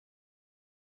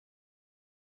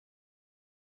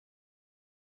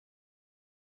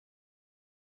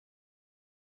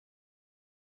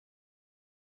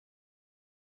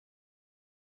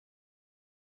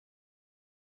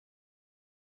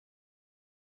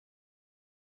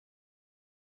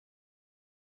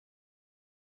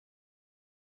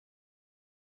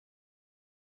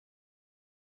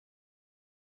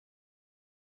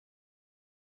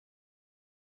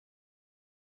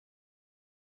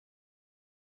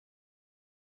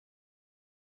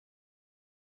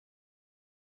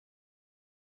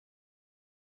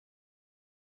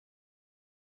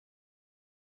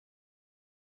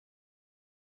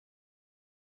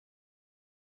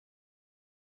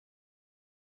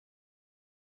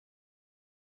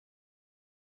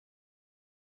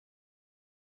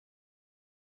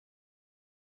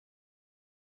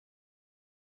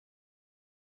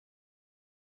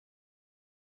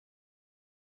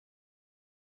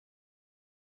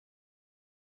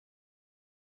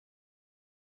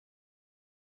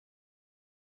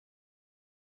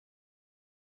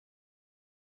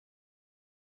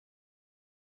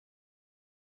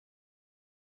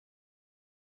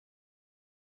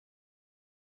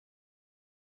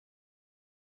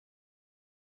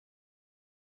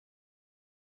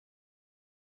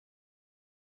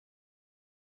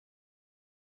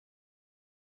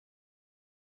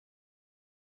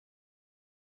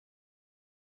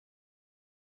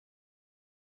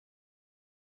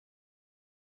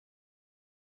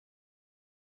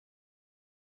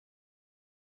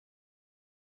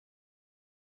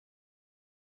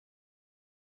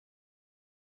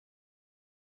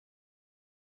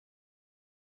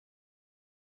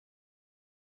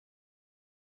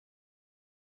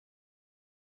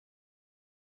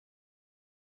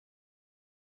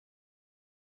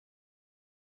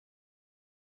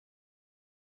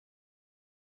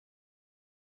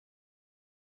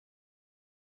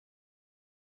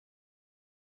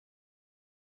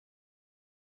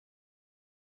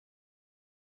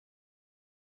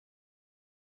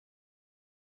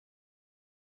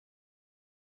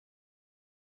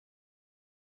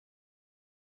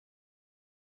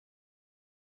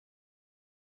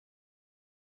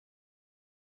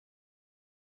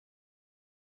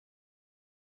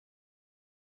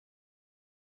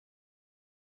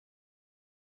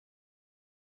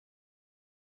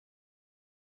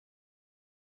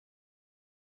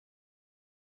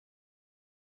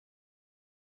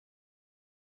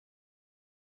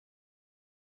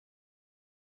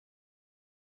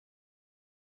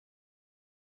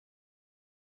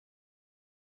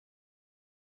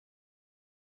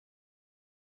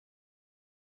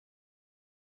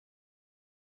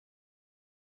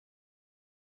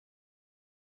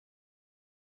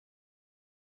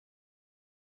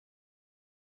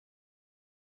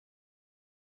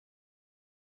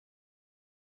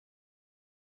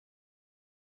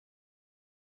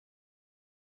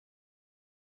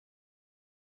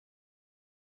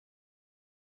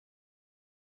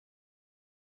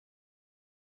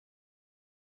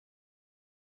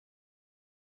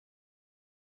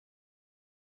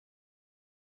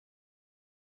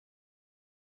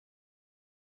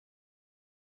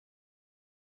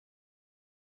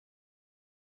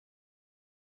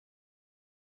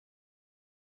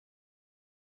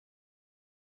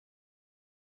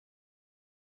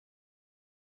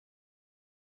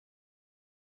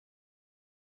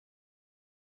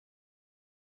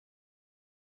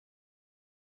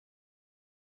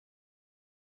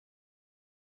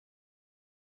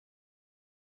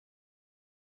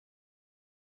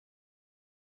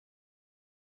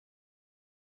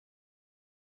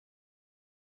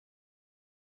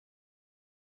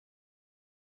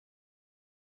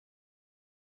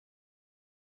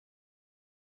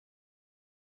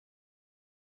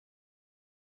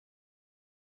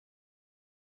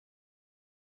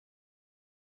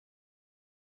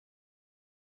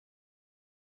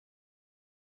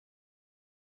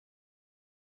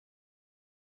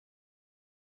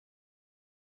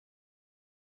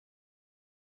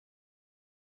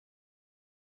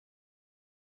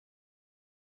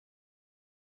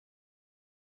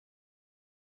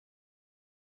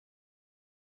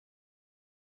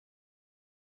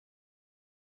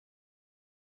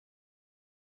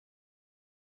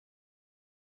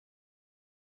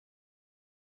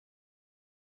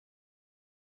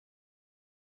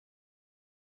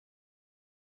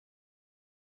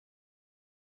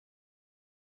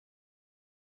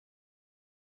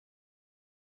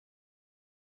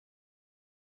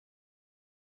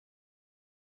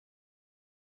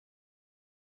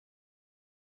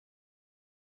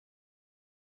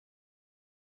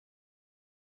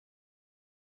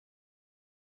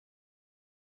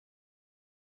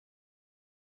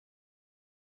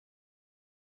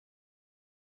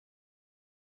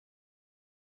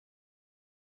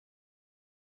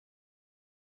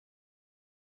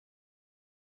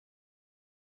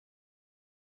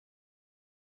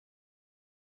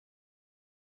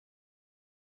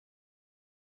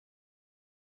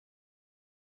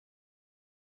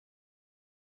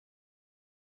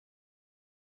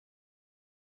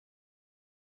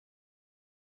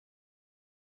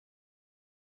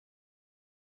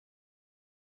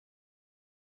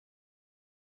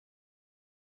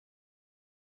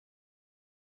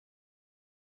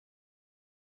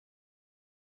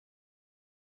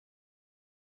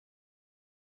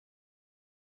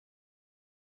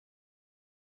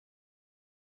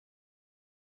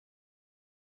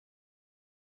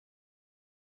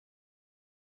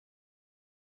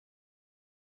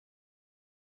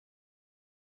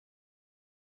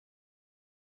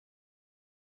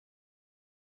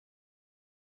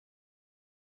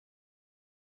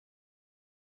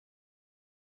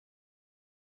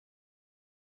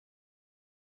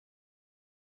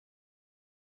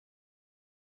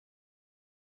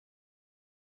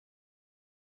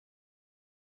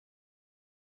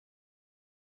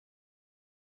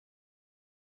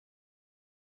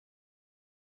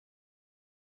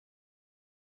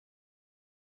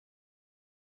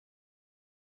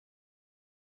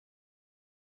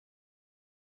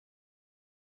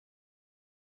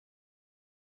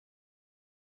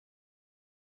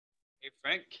Hey,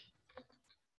 Frank.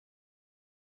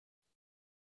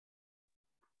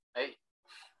 Hey.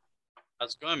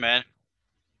 How's it going, man?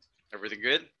 Everything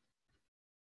good?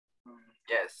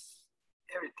 Yes,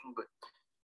 everything good.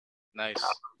 Nice.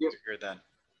 Good to hear that.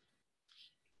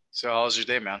 So how's your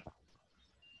day, man?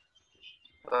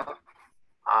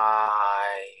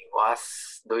 I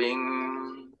was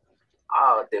doing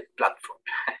the platform.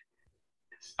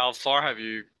 How far have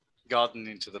you gotten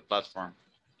into the platform?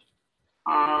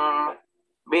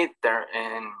 Better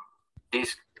in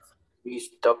this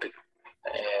topic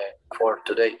for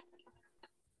today.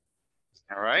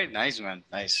 All right, nice, man.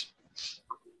 Nice.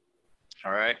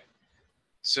 All right.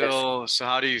 So, Yes. so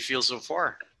how do you feel so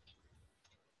far?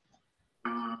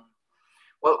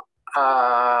 Well,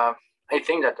 I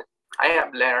think that I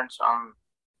have learned some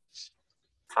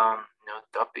new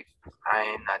topics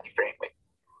in a different way.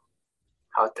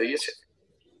 How to use it.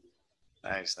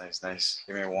 Nice, nice, nice.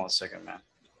 Give me 1 second, man.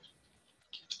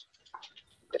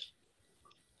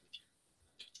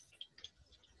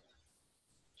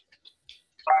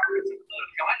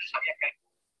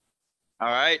 All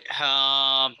right.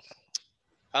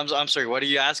 I'm sorry. What do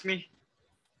you ask me?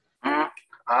 No.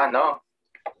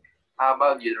 How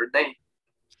about your day?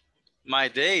 My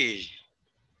day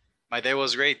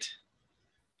was great.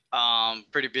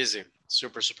 Pretty busy.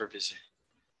 Super busy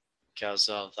because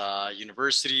of the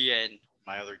university and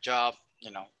my other job.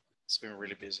 You know, it's been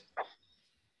really busy.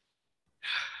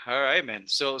 All right, man.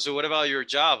 So what about your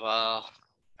job?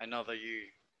 I know that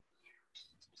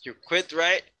you quit,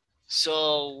 right?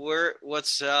 So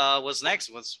what's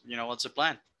next? What's the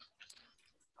plan?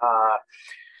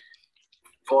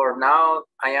 For now,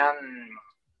 I am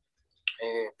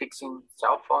fixing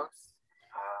cell phones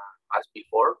as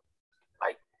before,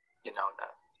 like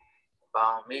that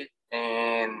about me,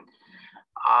 and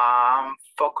I'm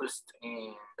focused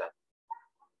in that.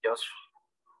 Just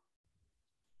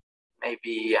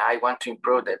maybe I want to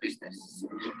improve the business.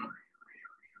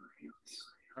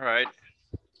 All right.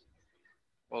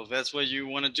 Well, if that's what you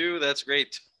want to do, that's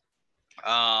great.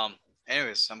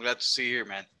 Anyways, I'm glad to see you here,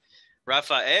 man.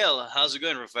 Rafael, how's it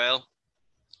going, Rafael?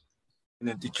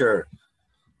 Teacher,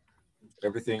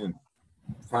 everything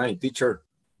fine, teacher.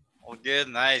 All good,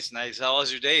 nice. How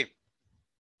was your day?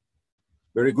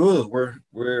 Very good.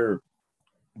 We're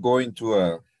going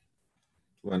to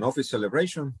an office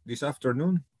celebration this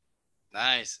afternoon.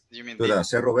 Nice. You mean to the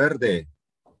Cerro Verde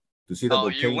to see the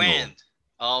volcano. You went.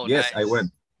 Oh, yes, nice. I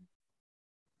went.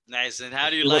 Nice. And how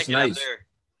do you like it nice. up there?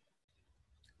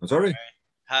 I'm sorry? Right.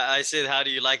 I said, how do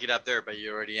you like it up there? But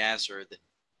you already answered.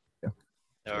 Yeah.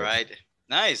 All right.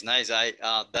 Nice.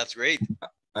 That's great.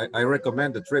 I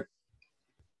recommend the trip.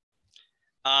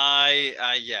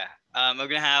 Yeah. I'm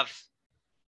gonna have.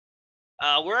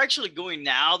 We're actually going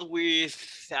out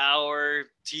with our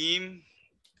team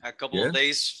a couple of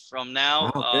days from now.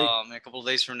 A couple of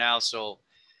days from now. So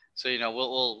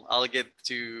I'll get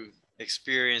to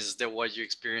experience what you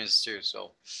experienced too.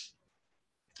 So.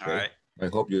 All right. I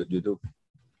hope you do.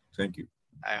 Thank you.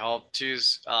 I hope to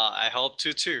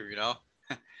too,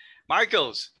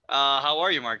 Marcos, how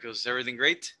are you, Marcos? Everything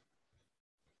great?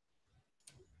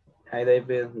 Hi,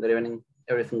 David. Good evening.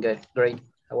 Everything good. Great.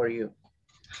 How are you?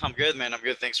 I'm good, man. I'm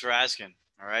good. Thanks for asking.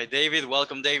 All right, David.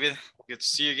 Welcome, David. Good to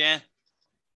see you again.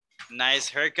 Nice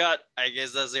haircut. I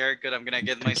guess that's the haircut I'm gonna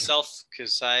get myself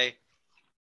because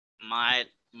my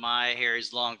hair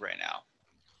is long right now.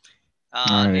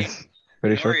 Nice.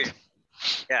 Very Nuri. short.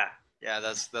 Yeah.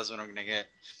 That's what I'm gonna get.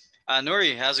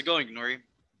 Nuri, how's it going, Nuri?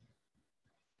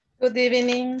 Good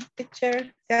evening,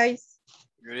 teacher, guys.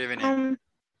 Good evening.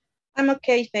 I'm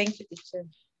okay, thank you, teacher.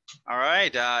 All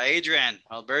right, Adrian,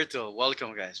 Alberto,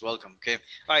 welcome, guys. Welcome. Okay.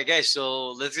 All right, guys.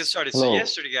 So let's get started. Hello.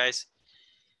 So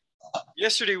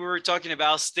yesterday we were talking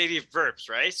about stative verbs,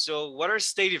 right? So what are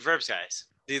stative verbs, guys?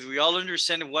 Did we all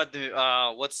understand what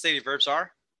stative verbs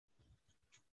are?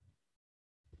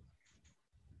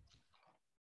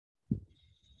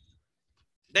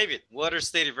 David, what are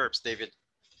stative verbs, David?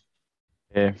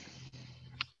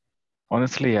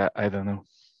 Honestly, I don't know.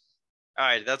 All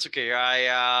right, that's okay.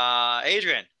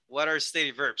 Adrian, what are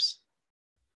stative verbs?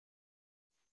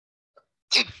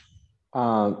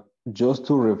 Just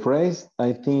to rephrase,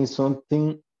 I think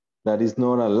something that is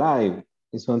not alive.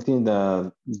 It's something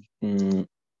that,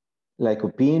 like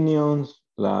opinions,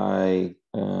 like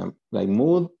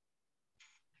mood.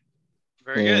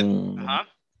 Very good.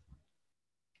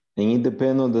 And it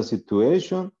depends on the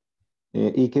situation.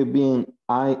 It can be in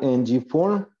ing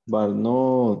form, but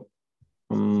no.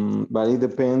 But it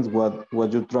depends what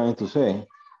you're trying to say.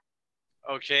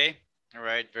 Okay. All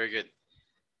right. Very good.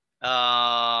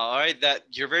 All right. That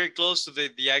you're very close to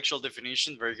the actual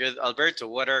definition. Very good. Alberto,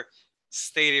 what are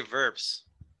stative verbs?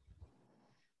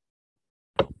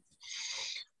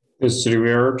 The stative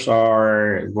verbs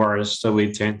are words that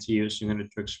we tend to use in order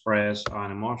to express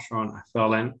an emotion, a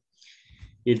feeling.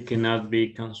 It cannot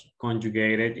be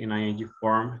conjugated in ing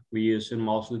form. We use it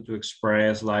mostly to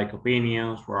express like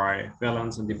opinions, right,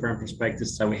 feelings, and different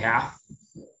perspectives that we have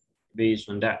based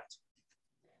on that.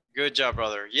 Good job,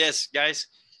 brother. Yes, guys,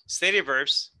 stative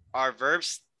verbs are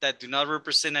verbs that do not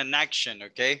represent an action,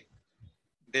 okay?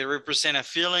 They represent a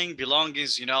feeling,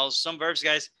 belongings, you know. Some verbs,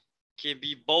 guys, can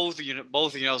be both,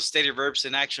 stative verbs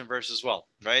and action verbs as well,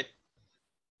 right?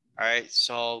 All right,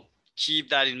 so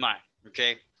keep that in mind,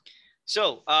 okay?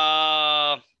 So,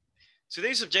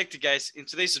 today's objective, guys, in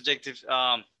today's objective,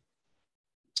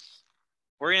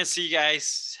 we're gonna see,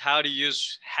 guys, how to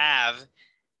use have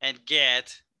and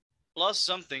get plus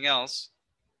something else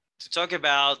to talk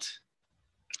about,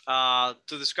 to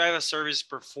describe a service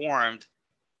performed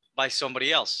by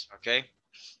somebody else, okay?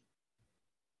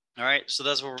 All right, so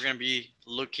that's what we're gonna be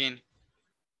looking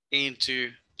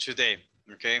into today,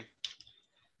 okay?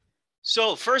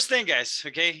 So first thing, guys,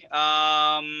 okay?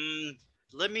 Help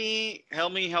me.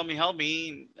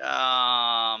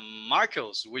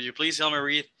 Marcos, would you please help me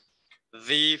read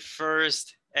the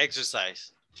first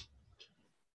exercise?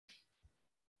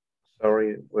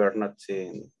 Sorry, we are not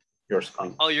seeing your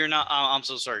screen. Oh, you're not, I'm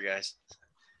so sorry, guys.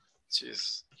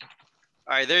 Jeez.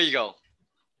 All right, there you go.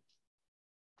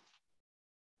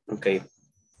 Okay,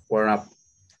 we're up.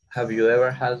 Have you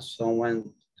ever had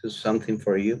someone do something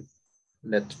for you?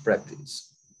 Let's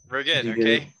practice. Very good,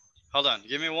 okay. Hold on,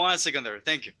 give me 1 second there,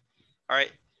 thank you. All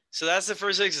right, so that's the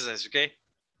first exercise, okay?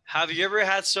 Have you ever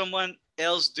had someone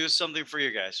else do something for you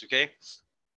guys, okay?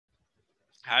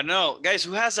 I don't know, guys,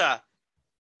 who has a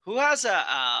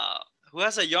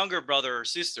younger brother or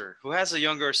sister? Who has a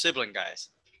younger sibling, guys?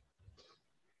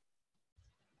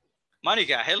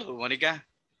 Monica, hello, Monica.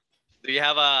 Do you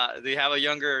have a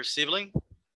younger sibling?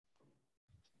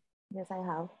 Yes, I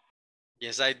have.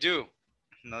 Yes, I do.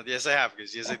 No, yes, I have.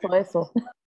 Yes, I do. Eso.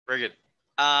 Very good.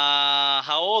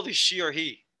 How old is she or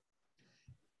he?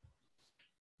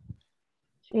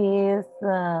 She is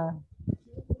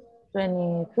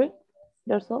 23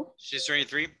 years old. She's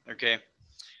 23. Okay.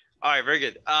 All right. Very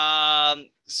good.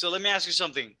 So let me ask you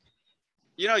something.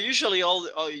 You know, usually all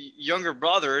younger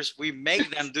brothers, we make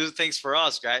them do things for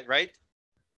us, guys, right?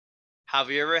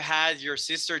 Have you ever had your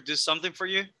sister do something for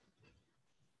you?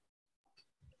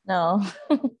 No.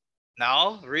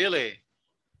 No, really?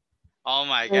 Oh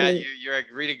my God, you're a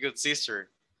really good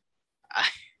sister.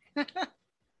 All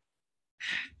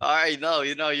right, no,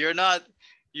 you're not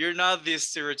the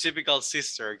stereotypical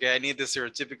sister. Okay, I need the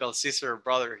stereotypical sister or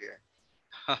brother here.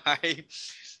 All right.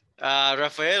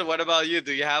 Rafael, what about you?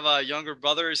 Do you have a younger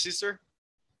brother or sister?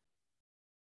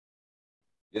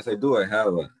 Yes, I do. I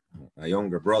have a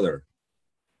younger brother.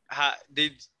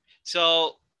 Did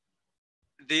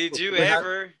you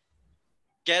ever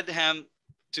get him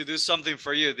to do something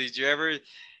for you? Did you ever,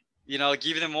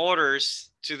 give them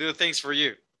orders to do things for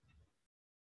you?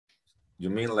 You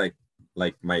mean like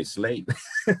my slave?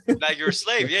 Like your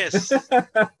slave, yes.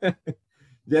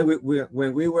 Yeah,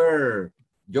 when we were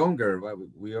younger,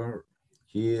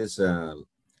 he is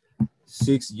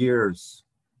 6 years,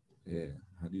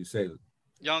 how do you say it?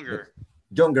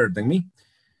 Younger than me.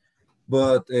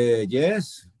 But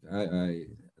yes,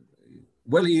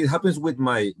 well, it happens with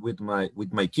my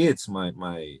kids. My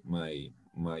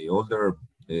older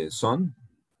son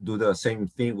do the same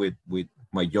thing with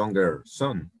my younger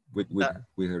son, with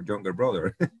her younger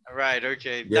brother. Right.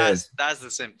 Okay. Yes. That's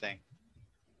the same thing.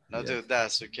 No, yes. Dude,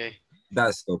 that's okay.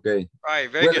 That's okay. All right.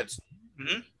 Very good.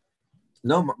 Mm-hmm.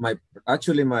 No,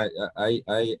 actually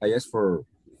I asked for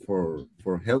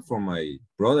help from my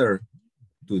brother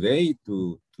today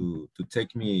to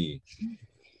take me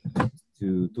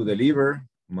to deliver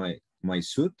my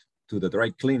suit to the dry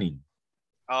cleaning.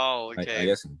 Oh, okay. I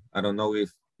guess I don't know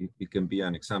if it can be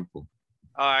an example.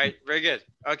 All right, very good.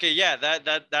 Okay, yeah,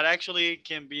 that actually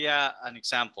can be an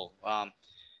example. A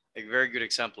very good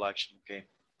example, actually. Okay,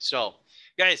 so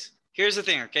guys, here's the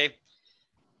thing. Okay,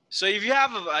 so if you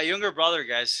have a younger brother,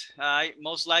 guys,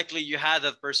 most likely you had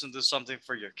that person do something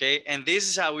for you. Okay, and this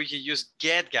is how we can use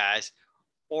get, guys,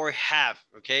 or have.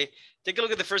 Okay, take a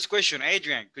look at the first question.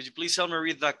 Adrian, could you please help me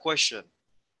read that question?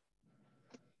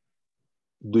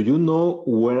 Do you know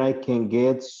where I can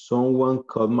get someone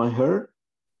cut my hair?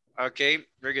 Okay,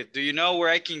 very good. Do you know where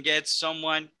I can get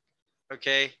someone?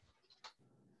 Okay.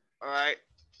 All right.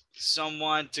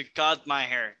 Someone to cut my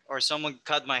hair, or someone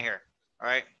cut my hair. All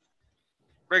right.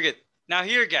 Very good. Now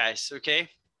here, guys. Okay.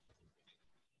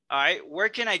 All right. Where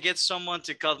can I get someone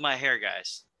to cut my hair,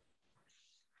 guys?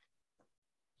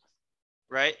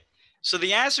 right? So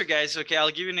the answer, guys, okay, I'll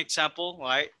give you an example,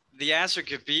 right? The answer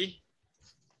could be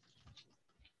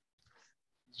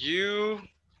you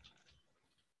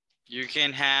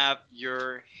can have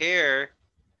your hair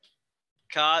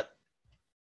cut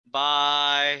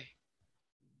by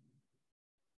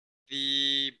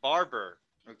the barber,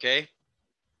 okay?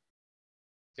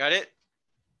 Got it?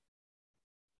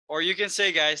 Or you can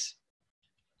say, guys,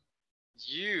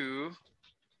 you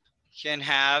can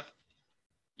have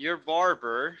your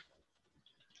barber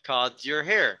cut your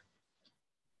hair,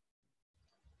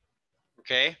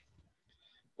 okay?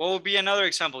 What would be another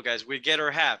example, guys? We get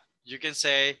or have. You can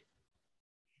say,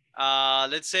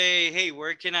 let's say, hey,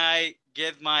 where can I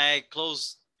get my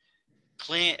clothes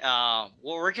clean?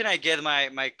 Where can I get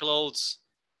my clothes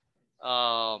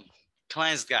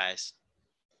cleansed, guys?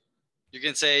 You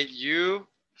can say you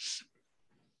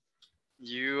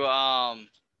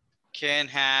can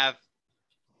have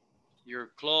your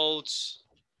clothes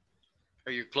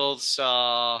is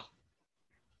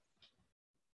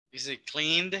it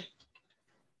cleaned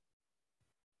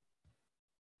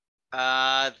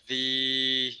all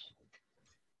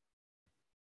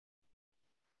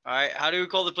right, how do we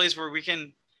call the place where we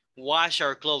can wash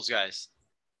our clothes, guys?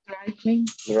 Dry clean.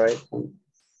 Right.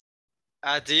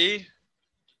 At the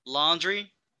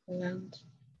laundry. And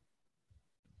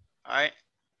All right,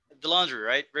 the laundry,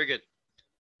 right? Very good.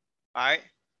 All right.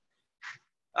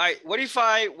 All right, what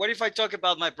if I talk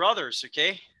about my brothers,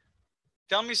 okay?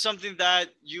 Tell me something that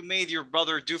you made your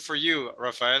brother do for you,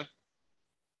 Rafael.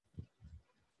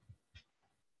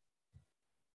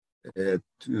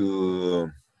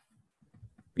 To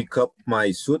pick up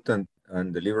my suit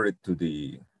and deliver it to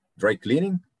the dry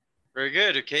cleaning. Very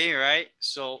good, okay, right?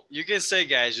 So you can say,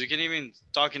 guys, you can even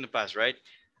talk in the past, right?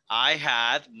 I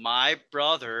had my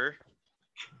brother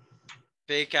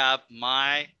pick up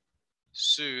my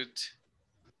suit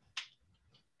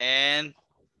and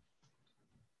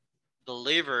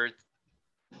delivered,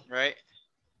 right?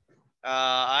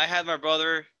 I had my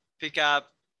brother pick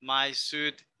up my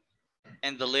suit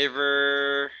and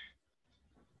delivered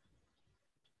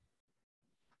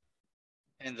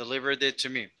it to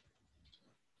me.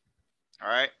 All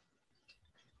right.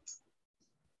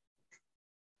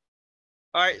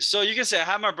 All right, so you can say I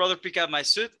had my brother pick up my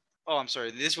suit. Oh, I'm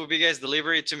sorry. This will be, guys,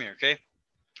 deliver it to me, okay?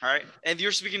 All right, and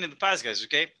you're speaking in the past, guys,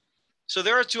 okay? So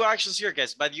there are two actions here,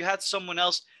 guys, but you had someone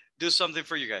else do something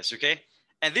for you guys, okay?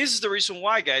 And this is the reason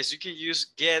why, guys, you can use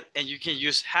get and you can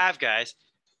use have, guys,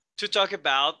 to talk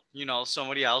about, you know,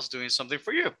 somebody else doing something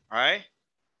for you, all right?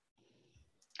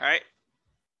 All right.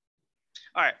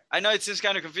 All right, I know it seems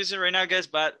kind of confusing right now, guys,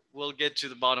 but we'll get to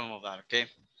the bottom of that, okay?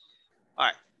 All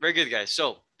right, very good, guys.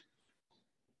 So,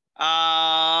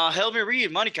 help me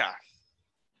read, Monica.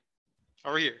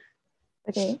 Over here.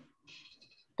 Okay.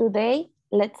 Today,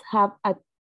 let's have a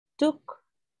look.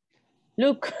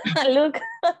 Look.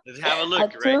 Let's have a look,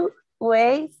 at right? two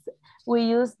ways we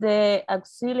use the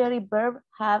auxiliary verb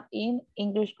have in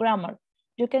English grammar.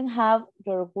 You can have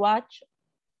your watch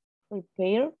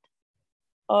repaired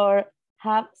or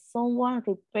have someone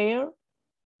repair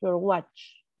your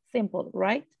watch. Simple,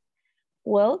 right?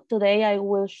 Well, today I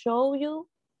will show you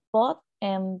both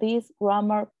and these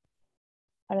grammar,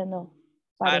 I don't know.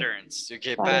 Patterns.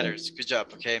 Okay, patterns. Good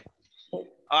job, okay? All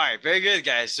right, very good,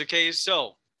 guys. Okay, so,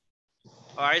 all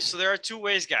right, so there are two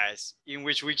ways, guys, in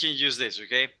which we can use this,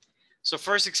 okay? So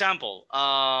first example,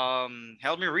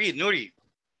 help me read, Nuri.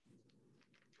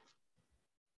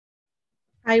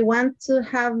 I want to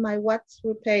have my watch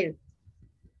repaired.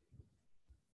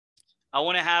 I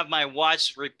want to have my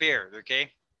watch repaired,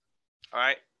 okay? All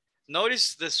right,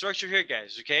 notice the structure here,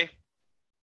 guys, okay?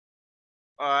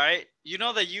 All right, you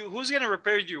know that who's going to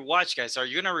repair your watch, guys? Are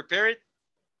you going to repair it?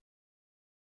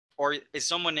 Or is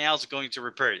someone else going to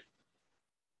repair it?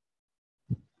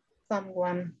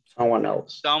 Someone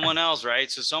else. Someone else,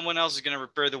 right? So someone else is going to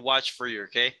repair the watch for you,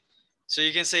 okay? So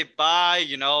you can say bye,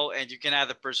 you know, and you can add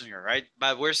the person here, right?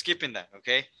 But we're skipping that,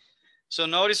 okay? So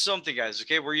notice something, guys,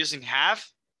 okay? We're using have.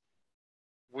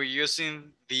 We're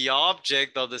using the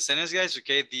object of the sentence, guys,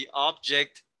 okay? The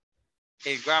object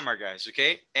in grammar, guys,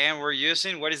 okay? And we're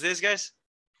using, what is this, guys?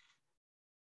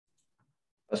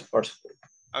 Past participle.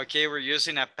 Okay, we're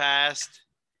using a past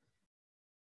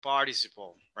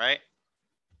participle, right?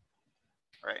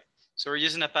 Right. So we're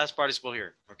using a past participle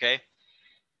here, okay?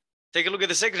 Take a look at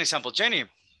the second example, Jenny,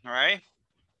 all right?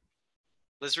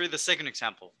 Let's read the second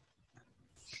example.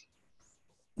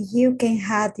 You can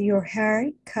have your hair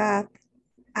cut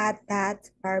at that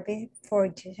barber for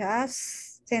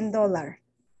just $10.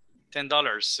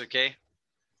 $10, okay?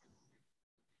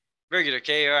 Very good,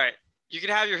 okay, all right. You can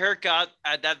have your haircut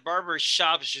at that barber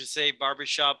shop. You should say barber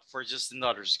shop for just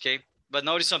 $10, okay? But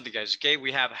notice something, guys, okay?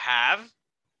 We have.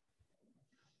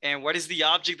 And what is the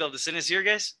object of the sentence here,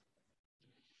 guys?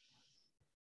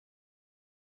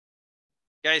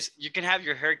 Guys, you can have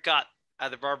your haircut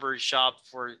at the barber shop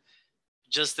for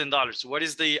just $10. What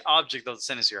is the object of the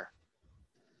sentence here?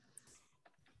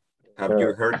 Have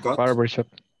your haircut? Barbershop.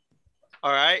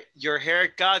 All right, your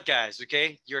haircut, guys,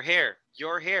 okay? Your hair.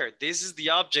 This is the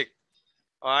object.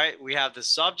 All right, we have the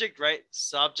subject, right?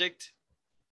 Subject,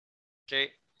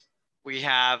 okay? We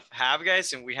have,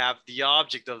 guys, and we have the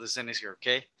object of the sentence here,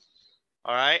 okay?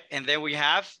 All right, and then we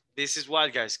have, this is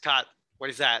what, guys? Cut.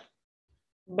 What is that?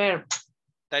 Verb.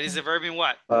 That is the verb in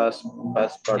what? Past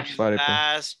participle.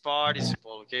 Past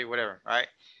participle, okay, whatever, all right?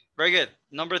 Very good.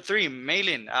 Number 3,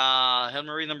 Maylin. Help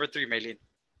me read number 3, Maylin.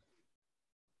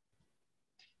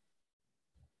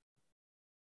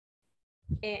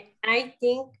 I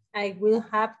think I will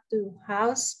have to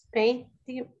house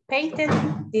painted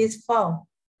this fall.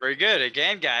 Very good.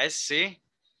 Again, guys, see?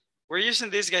 We're using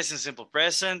these guys in simple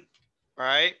present, all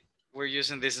right? We're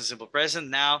using this in simple present.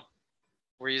 Now,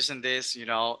 we're using this, you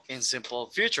know, in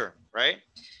simple future, right?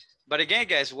 But again,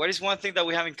 guys, what is one thing that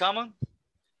we have in common?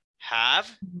 Have.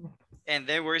 And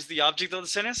then where's the object of the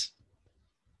sentence?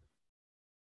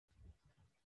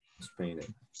 It's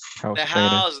painted. The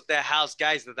house,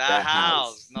 guys, the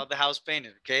house, not the house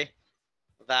painted, okay?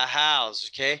 The house,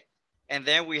 okay? And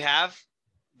then we have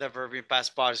the verb in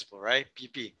past participle, right?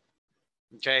 PP,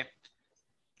 okay?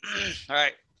 All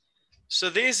right, so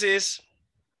this is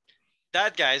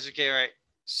that, guys, okay, right?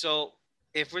 So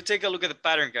if we take a look at the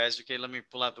pattern, guys, okay, let me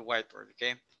pull out the whiteboard,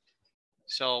 okay?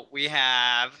 So we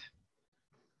have,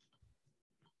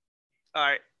 all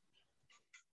right,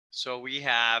 so we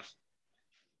have,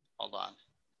 hold on.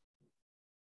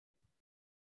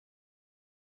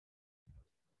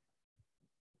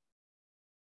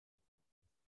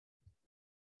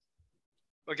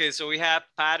 Okay, so we have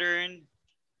pattern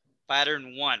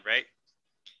 1, right?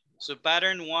 So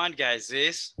pattern 1, guys,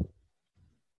 is,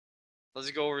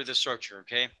 let's go over the structure,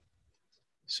 okay?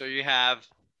 So you have,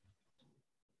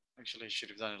 actually I should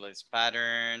have done it like this,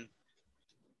 pattern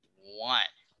 1.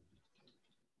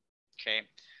 Okay,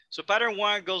 so pattern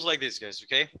 1 goes like this, guys,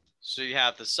 okay? So you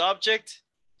have the subject,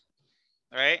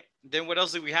 all right? Then what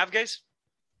else do we have, guys?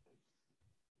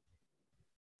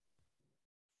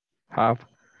 Have.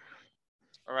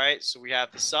 All right, so we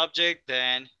have the subject,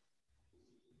 then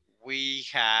we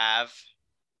have,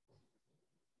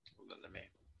 let me,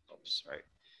 oops, right.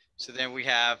 So then we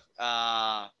have,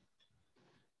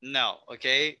 no,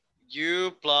 okay?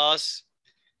 You plus,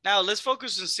 now let's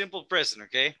focus on simple present,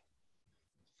 okay?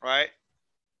 Right?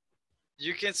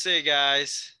 You can say,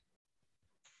 guys,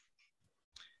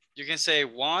 you can say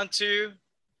want to,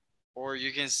 or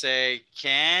you can say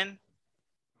can,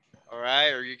 all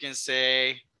right? Or you can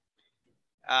say,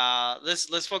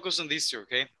 let's focus on these two,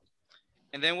 okay?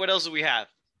 And then what else do we have?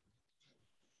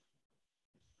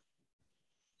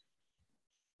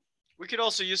 We could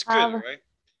also use could, right?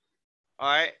 All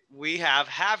right, we have,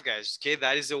 guys, okay?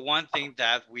 That is the one thing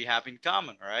that we have in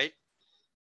common, all right?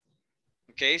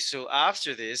 Okay, so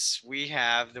after this, we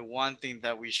have the one thing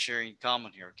that we share in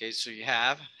common here, okay? So you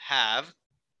have,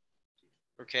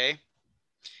 okay?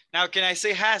 Now, can I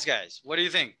say has, guys? What do you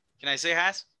think? Can I say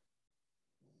has?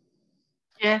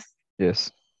 Yes.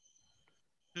 Yes.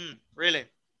 Really?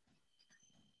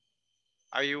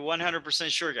 Are you 100%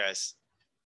 sure, guys?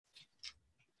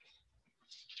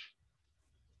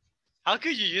 How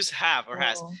could you use have or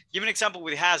has? Give an example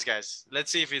with has, guys.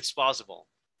 Let's see if it's possible.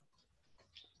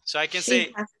 So I can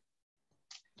say.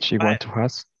 She wants to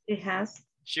has. She has.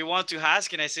 She wants to has.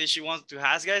 Can I say she wants to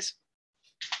has, guys?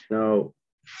 No.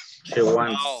 She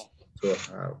wants to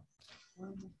have.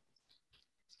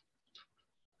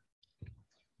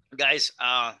 Guys,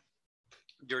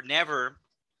 you're never,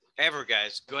 ever,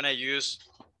 guys, gonna use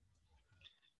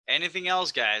anything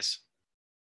else, guys,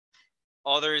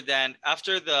 other than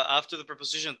after the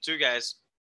preposition to, guys.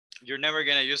 You're never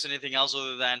gonna use anything else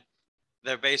other than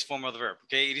the base form of the verb.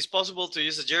 Okay, it is possible to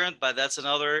use a gerund, but that's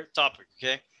another topic.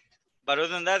 Okay, but other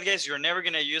than that, guys, you're never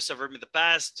gonna use a verb in the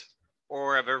past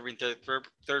or a verb in the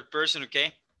third person.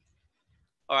 Okay,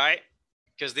 all right,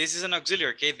 because this is an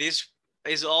auxiliary. Okay, this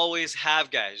is always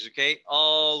have, guys. Okay,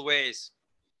 always.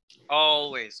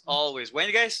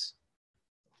 When, guys?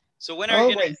 So when are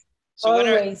you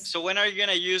gonna? So when are you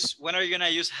gonna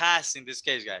use has in this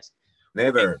case, guys?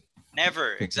 Never.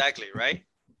 Never, exactly, right?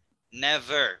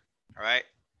 Never. All right,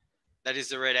 that is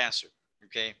the right answer.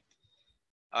 Okay,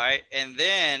 all right, and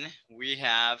then we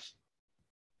have,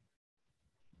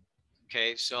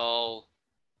 okay, so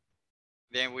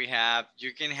Then we have,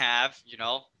 you can have, you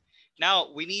know.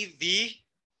 Now we need the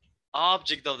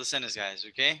object of the sentence, guys,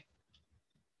 okay?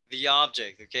 The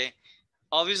object, okay?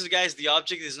 Obviously, guys, the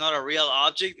object is not a real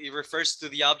object. It refers to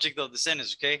the object of the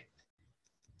sentence, okay?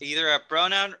 Either a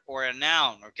pronoun or a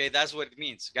noun, okay? That's what it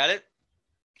means. Got it?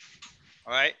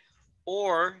 All right.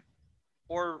 Or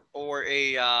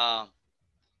a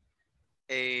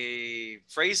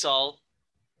phrasal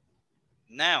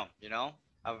noun, you know,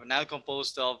 a noun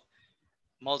composed of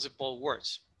multiple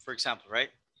words, for example, right?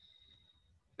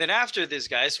 Then after this,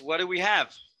 guys, what do we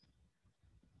have?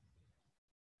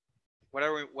 What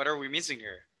are we missing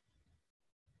here?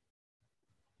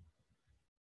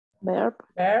 Verb.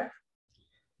 Verb.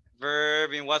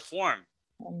 Verb in what form?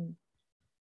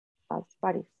 Past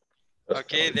participle.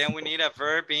 Okay, then we need a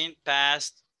verb in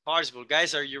past participle.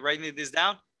 Guys, are you writing this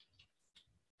down?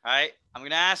 All right, I'm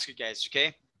gonna ask you guys,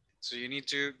 okay? So you need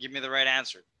to give me the right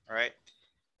answer, all right?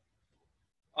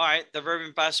 All right, the verb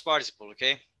in past participle,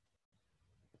 okay?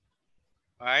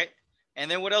 All right, and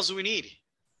then what else do we need?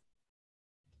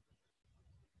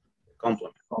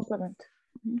 Complement. Complement.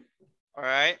 All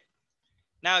right.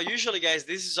 Now, usually, guys,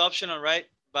 this is optional, right?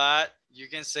 But you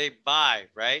can say by,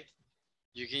 right?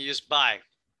 You can use by.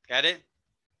 Got it?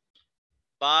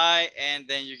 By, and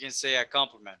then you can say a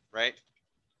complement, right?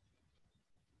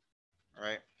 All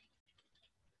right.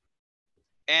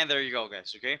 And there you go,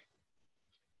 guys, okay?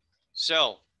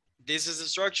 So, this is the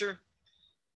structure.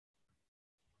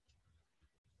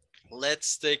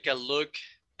 Let's take a look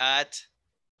at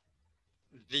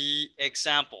the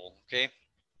example, okay?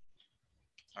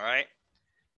 All right.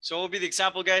 So what will be the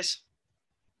example, guys?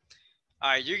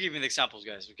 All right, you give me the examples,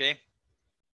 guys, okay?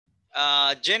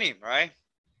 Jenny, all right?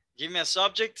 Give me a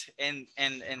subject and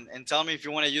tell me if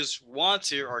you want to use want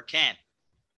to or can.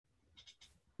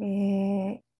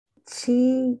 She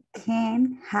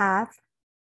can have.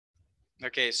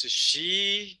 Okay, so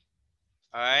she,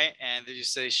 all right, and then you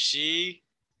say she,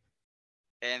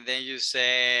 and then you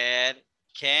said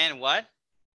can what?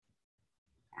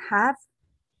 Have.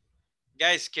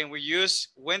 Guys, can we use,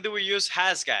 when do we use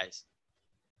has, guys?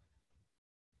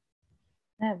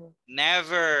 Never.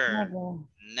 Never. Never.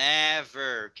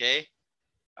 Never, okay?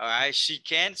 All right, she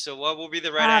can, so what will be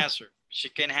the right Have. answer? She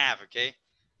can have, okay?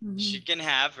 Mm-hmm. She can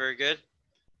have, very good.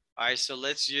 All right, so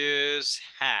let's use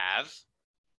have.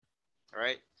 All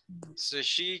right, so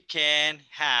she can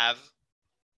have.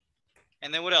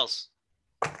 And then what else?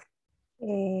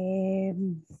 She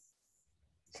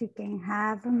can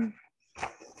have.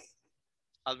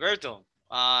 Alberto,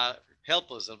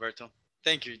 help us, Alberto.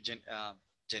 Thank you, Jenny.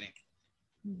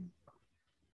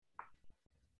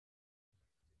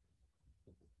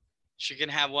 She can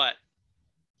have what?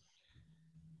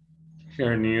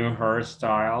 Her new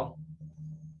hairstyle.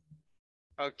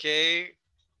 Okay,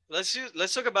 let's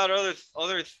talk about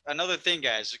another thing,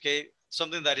 guys. Okay,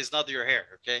 something that is not your hair.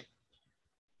 Okay,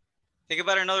 think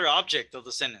about another object of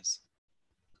the sentence.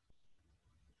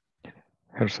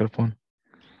 Her cell phone.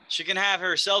 She can have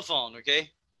her cell phone. Okay,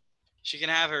 she can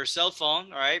have her cell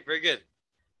phone. All right, very good.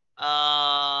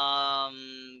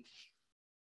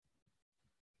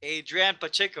 Adrian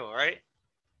Pacheco. All right,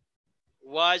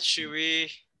 what should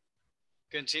we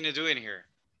continue doing here?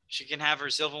 She can have her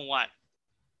cell phone what?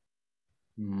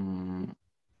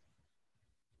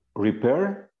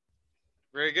 Repair.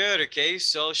 Very good. Okay,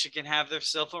 so she can have their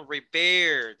cell phone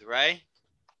repaired, right?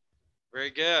 Very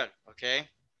good. Okay.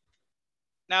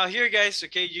 Now here, guys.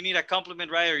 Okay, you need a compliment,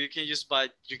 right? Or you can use,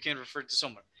 but you can refer to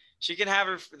someone. She can have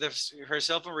her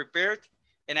cell phone repaired,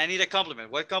 and I need a compliment.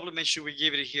 What compliment should we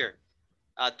give it here?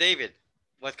 David,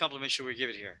 what compliment should we give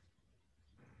it here?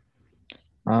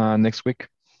 Next week.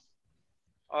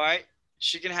 All right.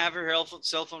 She can have her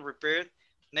cell phone repaired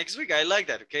next week. I like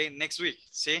that. Okay, next week.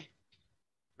 See.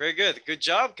 Very good. Good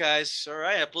job, guys. All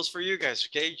right. Applause for you guys.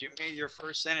 Okay. You made your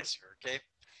first sentence here. Okay.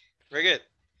 Very good.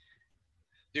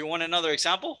 Do you want another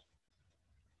example?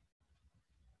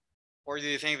 Or do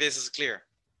you think this is clear?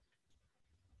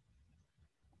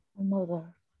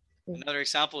 Another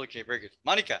example. Okay. Very good.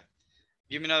 Monica,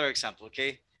 give me another example.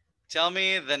 Okay. Tell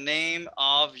me the name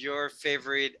of your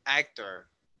favorite actor.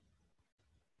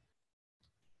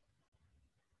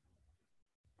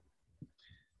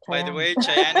 By the way,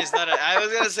 Cheyenne is not I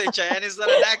was going to say Cheyenne is not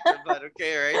an actor, but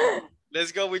okay, right?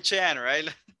 Let's go with Cheyenne,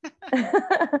 right?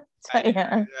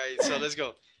 Cheyenne. Right, so let's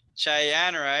go.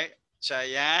 Cheyenne, right?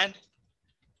 Cheyenne.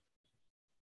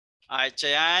 All right,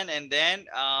 Cheyenne, and then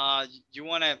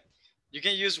you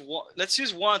can use, let's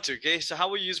use want to, okay? So how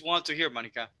will you use want to here,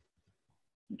 Monica?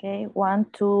 Okay,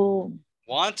 want to.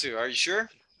 Want to, are you sure?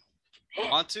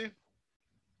 Want to?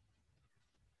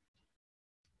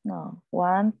 No,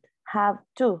 want, have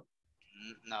to.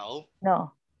 No.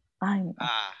 No. I'm.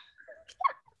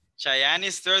 Cheyenne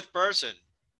is third person.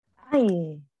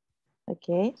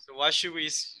 Okay. So what should we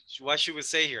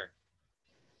say here?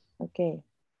 Okay.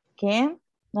 Can?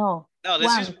 No. No,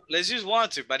 let's use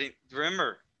want to, but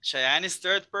remember, Cheyenne is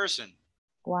third person.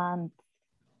 Want.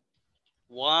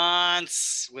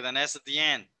 Wants with an S at the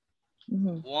end.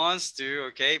 Wants to,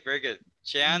 okay, very good.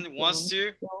 Cheyenne wants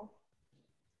to.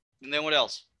 And then what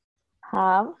else?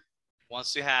 Have.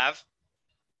 Wants to have.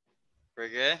 Very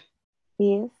good.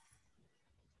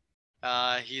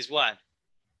 He's what?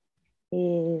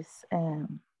 Is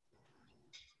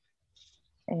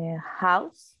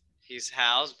house. His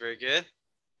house, very good.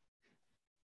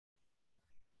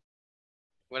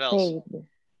 What else?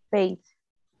 Paid.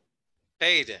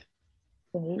 Very good.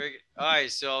 All right,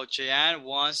 so Cheyenne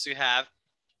wants to have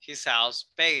his house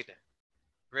paid.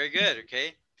 Very good,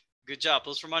 okay. Good job.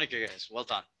 Plus for Monica, guys. Well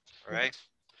done. All right.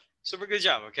 Super good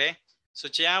job, okay. So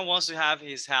Cheyenne wants to have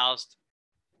his house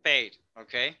paid,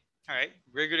 okay. All right,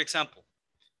 very good example.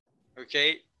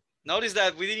 Okay, notice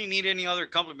that we didn't need any other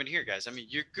compliment here, guys. I mean,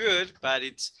 you're good, but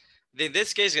it's, in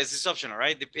this case, guys, it's optional,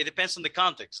 right? It depends on the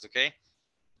context, okay?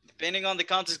 Depending on the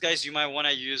context, guys, you might want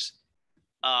to use,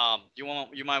 you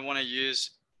might want to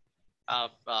use a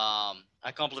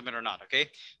compliment or not, okay?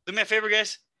 Do me a favor,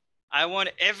 guys. I want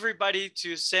everybody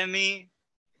to send me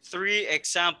 3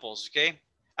 examples, okay?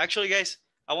 Actually, guys,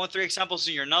 I want 3 examples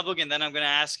in your notebook, and then I'm going to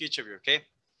ask each of you, okay?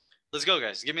 Let's go,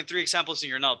 guys. Give me 3 examples in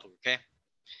your notebook, okay?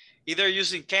 Either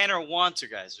using can or want to,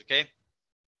 guys, okay?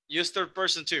 Use third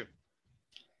person too.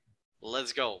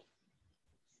 Let's go.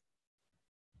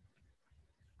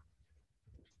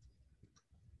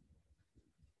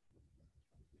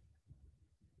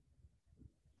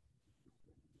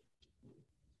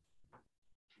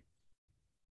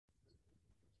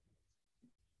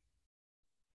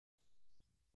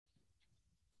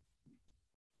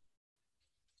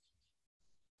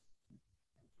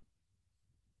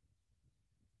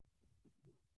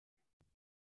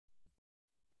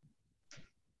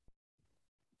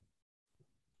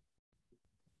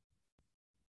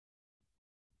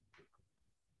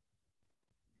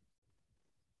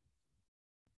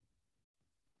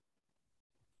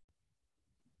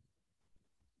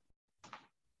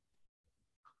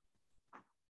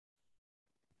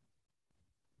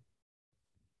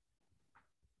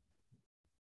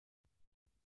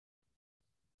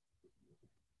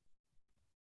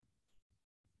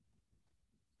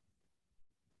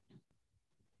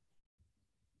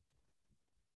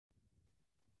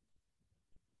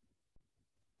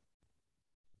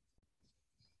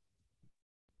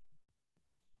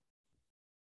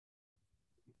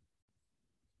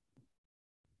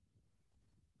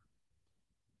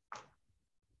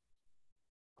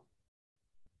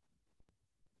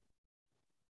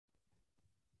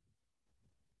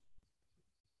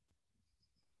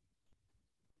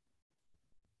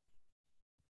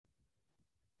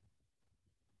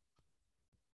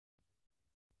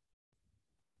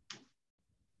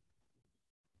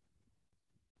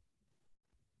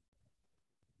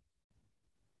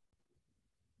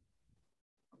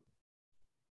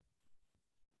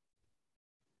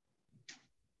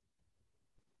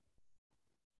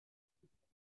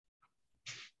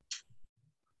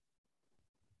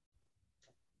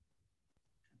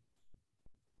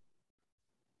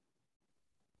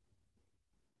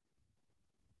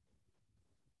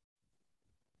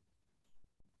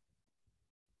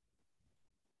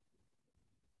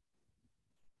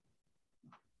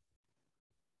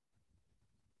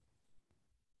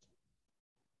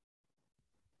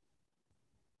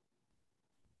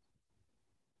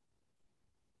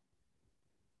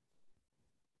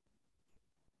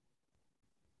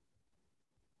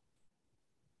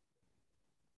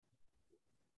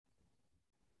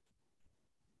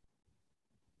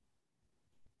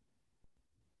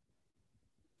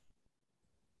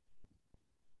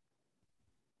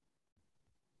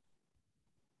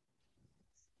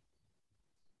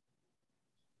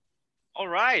 All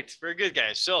right, very good,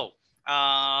 guys. So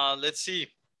let's see.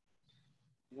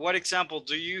 What example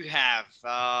do you have?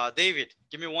 David,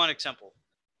 give me one example.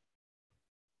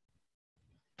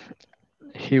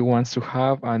 He wants to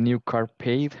have a new car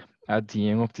paid at the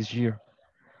end of this year.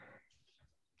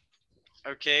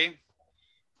 Okay.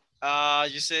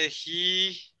 You said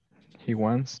he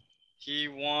wants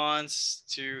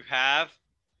to have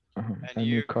a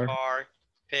new car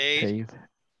paid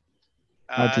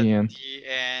at the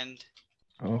end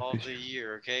of the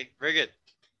year. Okay, very good.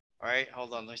 All right,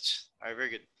 hold on. All right, very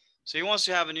good. So he wants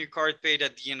to have a new car paid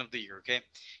at the end of the year. Okay.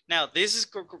 Now this is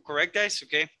correct, guys.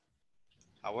 Okay.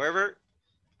 However,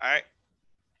 all right.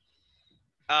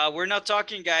 we're not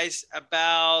talking, guys,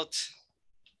 about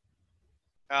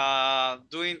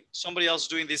somebody else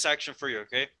doing this action for you,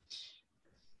 okay?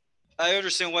 I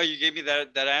understand why you gave me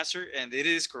that answer, and it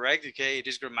is correct, okay? It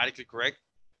is grammatically correct.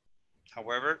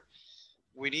 However,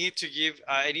 we need to give,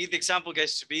 I need the example,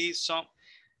 guys, to be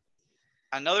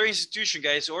another institution,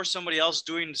 guys, or somebody else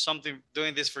doing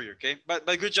this for you, okay? But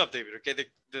good job, David, okay?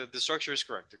 The structure is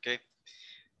correct, okay?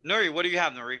 Nuri, what do you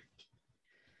have, Nuri?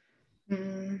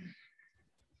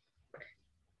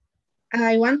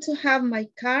 I want to have my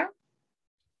car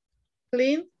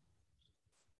clean.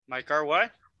 My car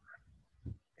what?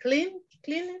 Cleaned,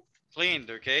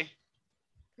 okay.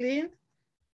 Cleaned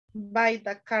by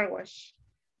the car wash.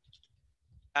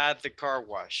 At the car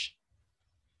wash.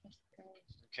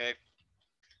 Okay.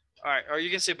 All right. Or you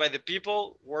can say by the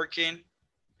people working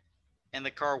in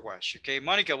the car wash. Okay.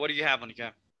 Monica, what do you have,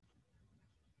 Monica?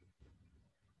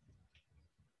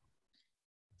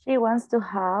 She wants to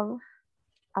have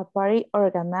a party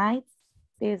organized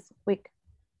this week.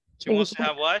 She wants to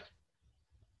have what?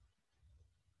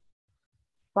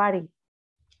 Party.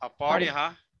 A party,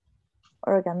 huh?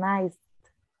 Organized,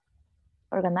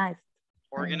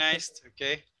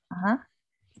 okay.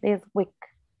 This week.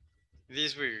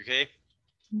 This week, okay.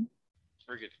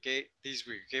 Very good, okay. This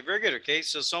week, okay. Very good, okay.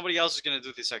 So somebody else is gonna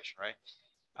do this section, right?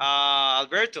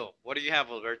 Alberto, what do you have,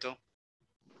 Alberto?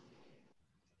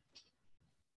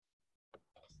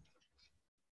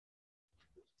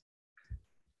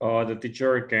 The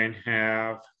teacher can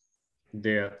have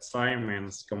the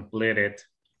assignments completed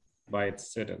by its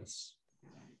students.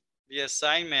 The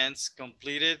assignments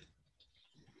completed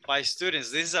by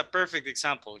students. This is a perfect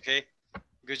example, okay?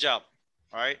 Good job,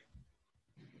 all right?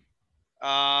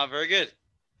 Very good.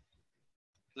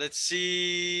 Let's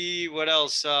see what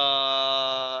else.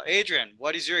 Adrian,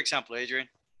 what is your example, Adrian?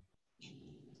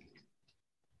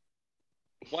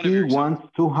 He wants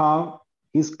to have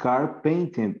his car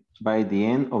painted by the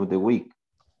end of the week.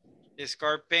 His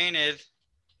car painted,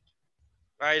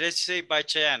 all right, let's say by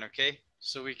Cheyenne, okay?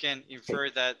 So we can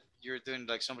infer that you're doing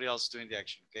like somebody else doing the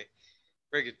action, okay?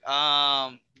 Very good.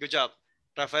 Good job.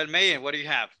 Rafael Mayen, what do you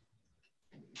have?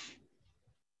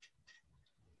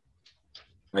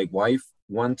 My wife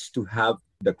wants to have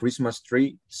the Christmas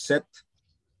tree set.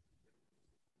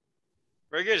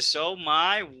 Very good. So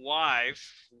my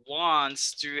wife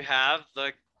wants to have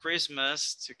the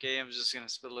Christmas, okay, I'm just gonna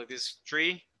spell like this,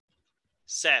 tree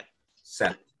set.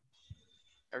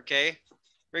 Okay,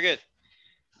 very good.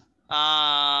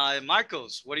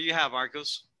 Marcos, what do you have,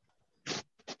 Marcos?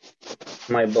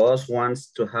 My boss wants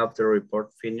to have the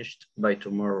report finished by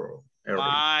tomorrow.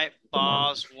 My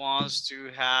boss wants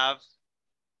to have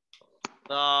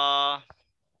the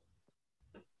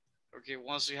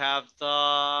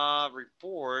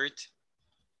report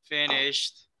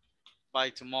finished by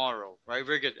tomorrow, right?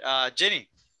 Very good. Jenny.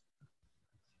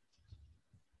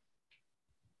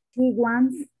 She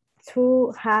wants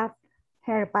to have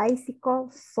her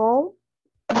bicycle sold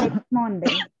next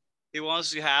Monday. He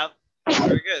wants to have,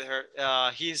 very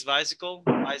good, his bicycle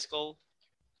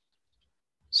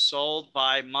sold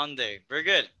by Monday. Very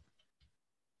good.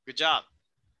 Good job.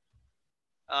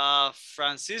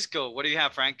 Francisco, what do you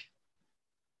have, Frank?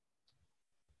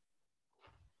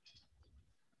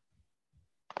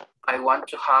 I want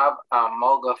to have a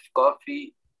mug of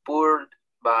coffee poured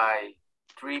by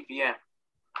 3 p.m.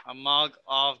 A mug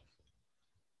of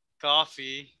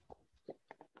coffee,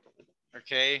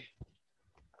 okay,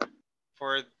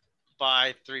 poured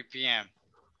by 3 p.m.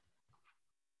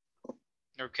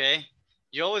 Okay,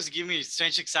 you always give me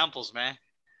strange examples, man.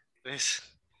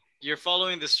 You're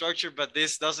following the structure, but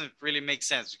this doesn't really make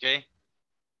sense, okay?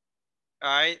 All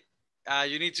right,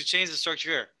 you need to change the structure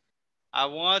here. I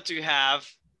want to have,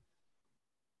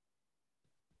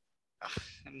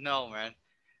 no, man.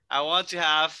 I want to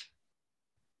have,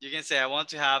 you can say I want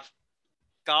to have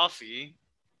coffee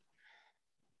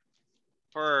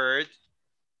poured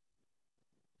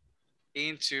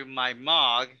into my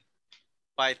mug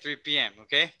by 3 p.m.,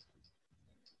 okay?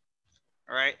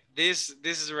 All right, this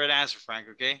is the right answer, Frank,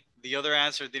 okay? The other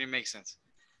answer didn't make sense.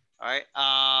 All right,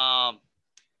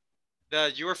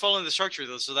 you were following the structure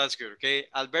though, so that's good, okay?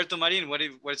 Alberto Marin,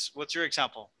 what's your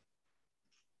example?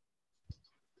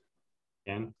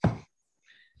 Again,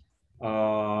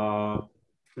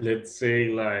 let's say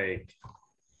like,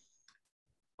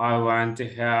 I want to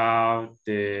have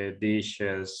the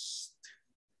dishes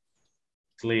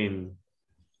clean.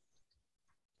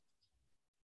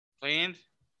 Cleaned?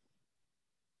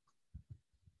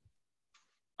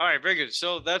 All right, very good.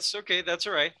 So that's okay. That's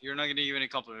all right. You're not going to give any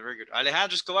compliment. Very good.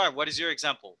 Alejandro Escobar, what is your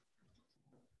example?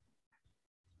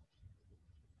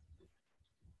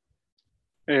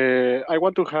 I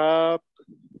want to have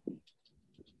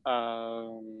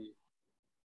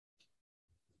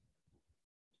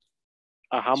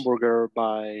a hamburger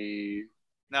by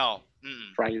No.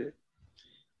 Friday.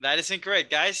 That is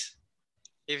incorrect, guys.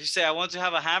 If you say I want to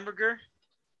have a hamburger,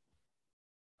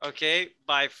 okay,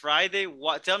 by Friday,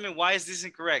 what? Tell me why is this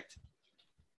incorrect?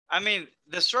 I mean,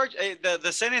 the structure,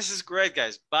 the sentence is correct,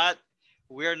 guys, but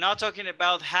we're not talking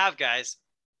about have, guys.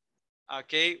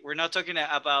 Okay, we're not talking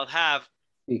about have.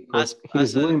 Because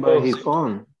he's doing by his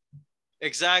own.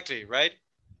 Exactly, right?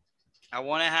 I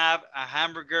want to have a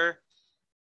hamburger,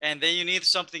 and then you need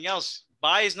something else.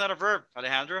 Buy is not a verb,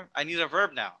 Alejandro. I need a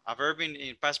verb now, a verb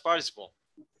in past participle.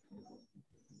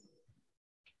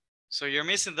 So you're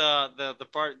missing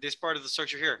this part of the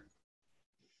structure here.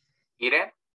 Eat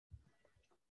it.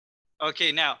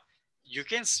 Okay, now you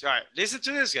can, all right, listen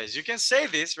to this, guys. You can say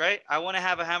this, right? I want to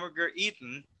have a hamburger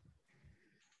eaten,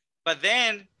 but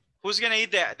then who's gonna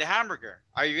eat the hamburger?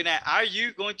 Are you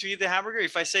going to eat the hamburger?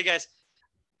 If I say, guys,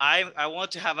 I want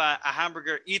to have a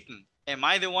hamburger eaten, am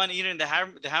I the one eating the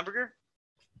hamburger?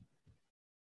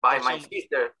 By my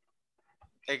sister.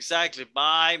 Exactly,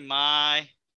 by my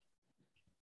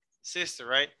sister,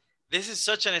 right? This is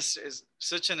such an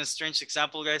strange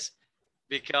example, guys,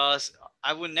 because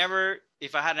I would never,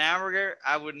 if I had an hamburger,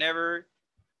 I would never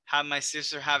have my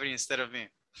sister have it instead of me.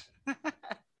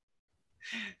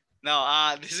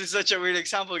 No, this is such a weird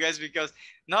example, guys, because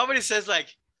nobody says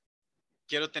like,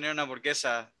 quiero tener una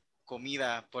hamburguesa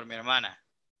comida por mi hermana.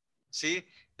 See,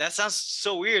 that sounds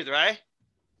so weird, right?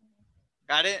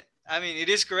 Got it? I mean, it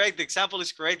is correct. The example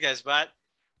is correct, guys, but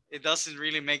it doesn't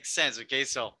really make sense, okay?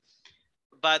 So,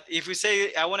 but if we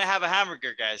say, I want to have a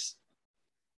hamburger, guys,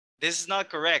 this is not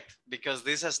correct because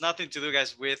this has nothing to do,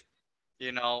 guys, with,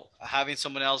 you know, having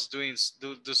someone else do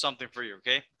something for you,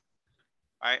 okay?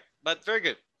 All right, but very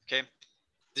good, okay?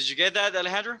 Did you get that,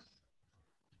 Alejandro?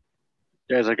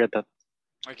 Yes, I get that.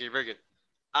 Okay, very good.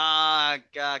 Maylin,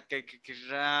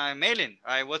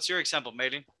 all right, what's your example,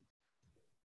 Maylin?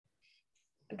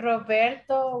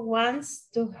 Roberto wants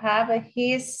to have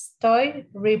his toy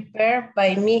repaired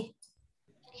by me.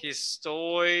 His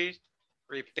toy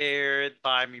repaired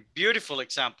by me. Beautiful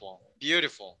example.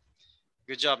 Beautiful.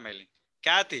 Good job, Maylin.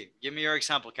 Kathy, give me your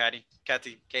example, Katie.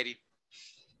 Katie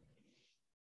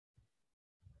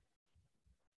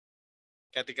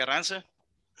Carranza.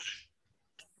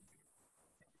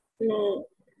 No.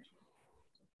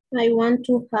 I want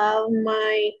to have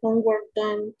my homework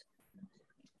done.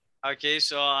 Okay,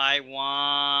 so I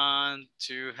want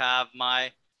to have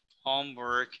my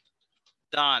homework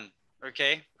done.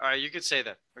 Okay, all right, you could say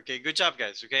that. Okay, good job,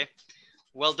 guys. Okay,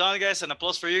 well done, guys. An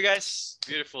applause for you guys.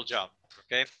 Beautiful job.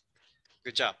 Okay,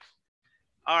 good job.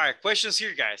 All right, questions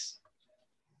here, guys.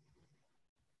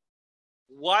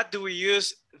 What do we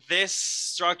use this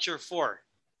structure for?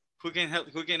 Who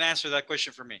can answer that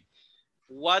question for me?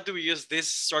 What do we use this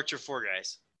structure for,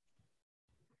 guys?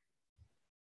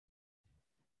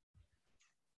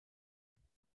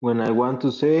 When I want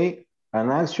to say an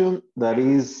action that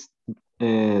is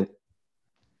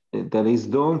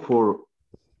done for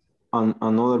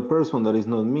another person that is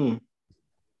not me.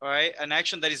 All right, an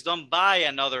action that is done by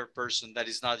another person that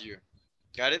is not you.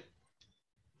 Got it?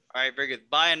 All right, very good.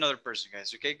 By another person,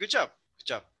 guys. Okay, good job. Good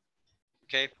job.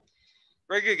 Okay,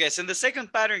 very good, guys. And the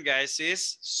second pattern, guys,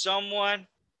 is someone,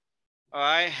 all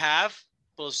right, have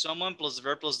plus someone plus the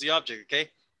verb plus the object.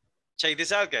 Okay, check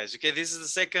this out, guys. Okay, this is the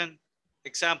second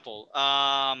example.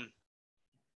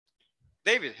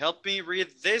 David, help me read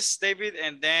this, David,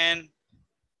 and then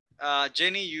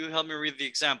Jenny, you help me read the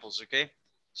examples, okay?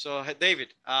 So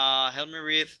David, help me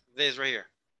read this right here.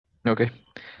 Okay.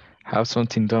 Have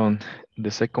something done.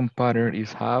 The second pattern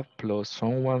is have plus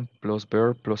someone plus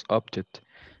verb plus object.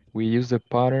 We use the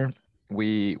pattern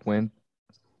when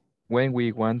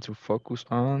we want to focus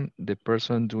on the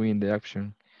person doing the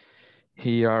action.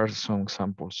 Here are some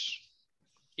examples.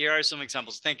 Here are some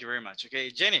examples. Thank you very much.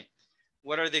 Okay, Jenny,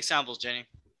 what are the examples, Jenny?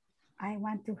 I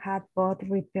want to have both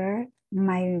repair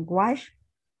my watch.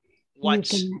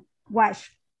 Watch. You can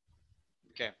watch.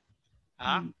 Okay.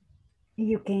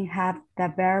 You can have the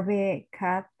barber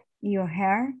cut your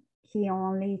hair. He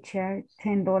only charged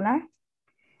 $10.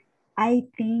 I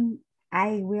think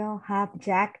I will have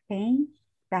Jack paint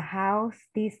the house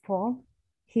this fall.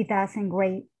 He does a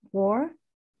great work.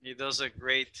 He does a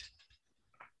great,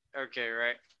 okay,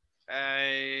 right?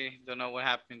 I don't know what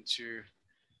happened to,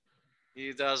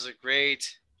 he does a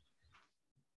great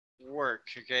work,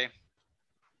 okay?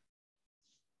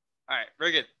 All right,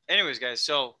 very good. Anyways, guys,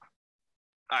 so, all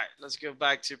right, let's go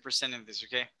back to presenting this,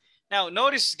 okay? Now,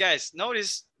 notice, guys,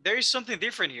 notice there is something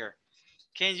different here.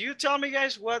 Can you tell me,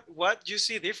 guys, what you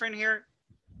see different here?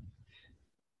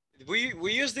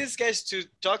 We use these guys to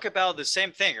talk about the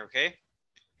same thing, okay?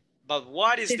 But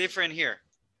what is different here?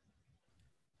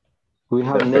 We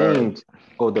have names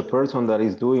of the person that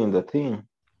is doing the thing.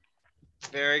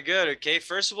 Very good. Okay.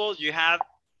 First of all, you have,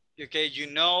 okay, you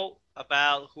know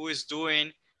about who is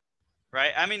doing,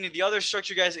 right? I mean, in the other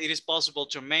structure, guys, it is possible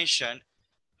to mention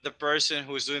the person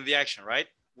who is doing the action, right?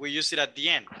 We use it at the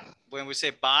end when we say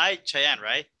by Cheyenne,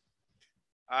 right?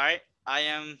 All right.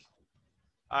 I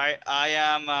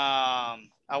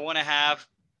want to have,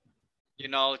 you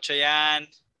know, Cheyenne.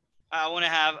 I want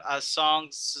to have a song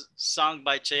sung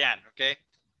by Cheyenne. Okay.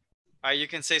 All right. You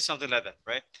can say something like that,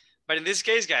 right? But in this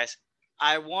case, guys,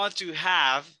 I want to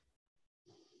have,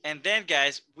 and then,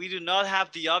 guys, we do not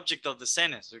have the object of the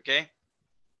sentence. Okay.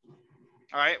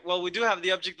 All right. Well, we do have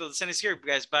the object of the sentence here,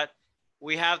 guys, but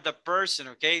we have the person.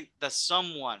 Okay. The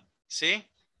someone. See?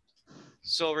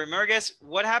 So remember, guys,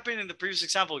 what happened in the previous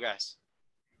example, guys?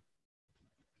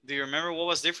 Do you remember what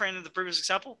was different in the previous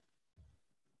example?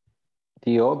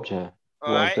 The object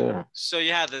was there. So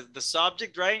you had the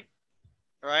subject, right?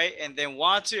 All right. And then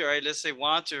want to, right? Let's say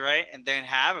want to, right? And then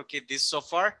have, okay, this so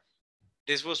far,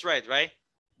 this was right?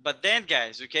 But then,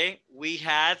 guys, okay, we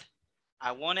had,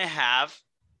 I want to have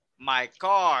my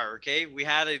car, okay? We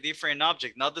had a different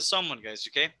object, not the someone, guys,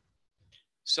 okay?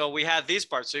 So we had this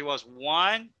part. So it was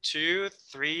 1, 2,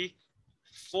 3,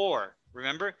 4.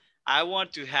 Remember, I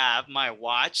want to have my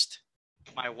watch,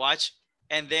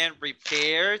 and then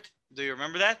repaired. Do you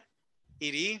remember that?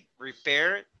 It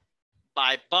repaired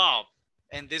by Bob.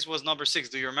 And this was number 6.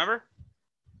 Do you remember?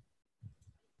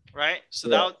 Right? So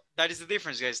yeah. That is the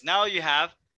difference, guys. Now you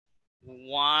have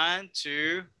 1,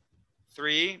 2,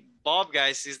 3. Bob,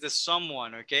 guys, is the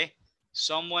someone, okay?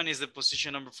 Someone is the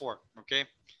position number 4, okay?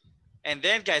 And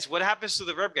then, guys, what happens to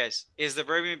the verb, guys? Is the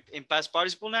verb in past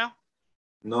participle now?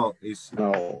 No, it's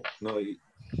no.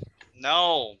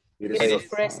 No. It is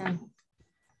present.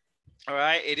 All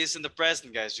right, it is in the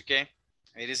present, guys, okay?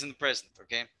 It is in the present,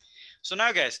 okay? So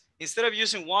now, guys, instead of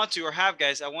using want to or have,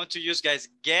 guys, I want to use, guys,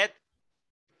 get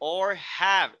or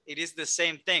have. It is the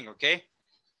same thing, okay?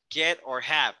 Get or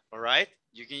have, all right?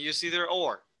 You can use either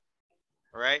or,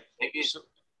 all right? So,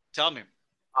 tell me.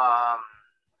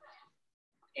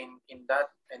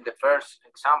 In the first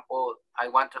example, I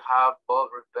want to have Bob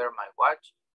repair my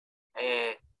watch.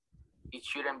 It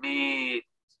shouldn't be,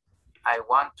 I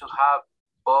want to have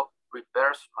Bob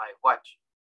repairs my watch.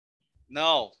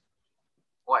 No.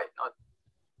 Why not?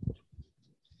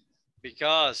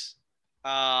 Because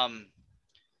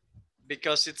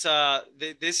it's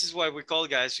this is what we call,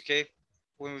 guys, okay?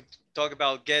 When we talk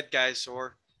about get, guys,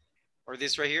 or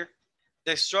this right here,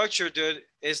 the structure, dude,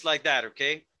 is like that,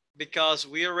 okay? Because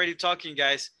we already talking,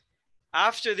 guys.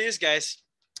 After this, guys,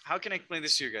 how can I explain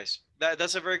this to you guys?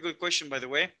 That's a very good question, by the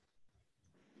way,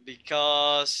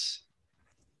 because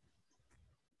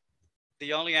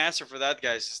the only answer for that,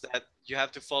 guys, is that you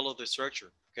have to follow the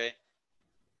structure, okay?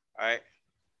 All right.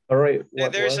 All right.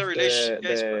 What there's a relation,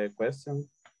 guys, the question?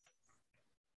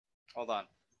 Hold on,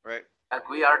 right? That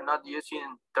we are not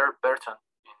using third person.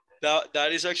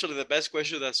 That is actually the best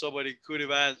question that somebody could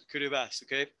have asked,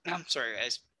 okay? I'm sorry,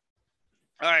 guys.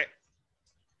 All right.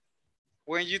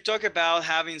 When you talk about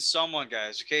having someone,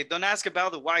 guys, okay, don't ask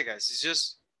about the why, guys. It's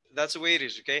just, that's the way it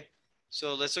is, okay?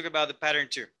 So let's talk about the pattern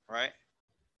 2, all right?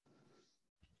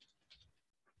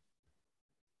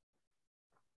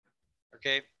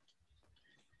 Okay.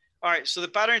 All right, so the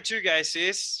pattern 2, guys,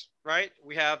 is, right,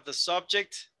 we have the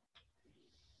subject.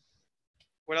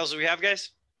 What else do we have, guys?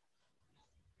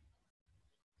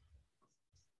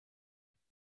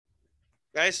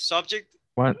 Guys, subject.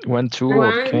 One, two,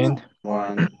 or can.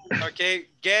 One. Okay,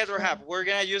 get or have. We're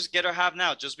gonna use get or have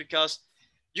now, just because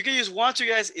you can use want to,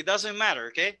 guys. It doesn't matter,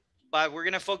 okay? But we're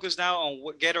gonna focus now on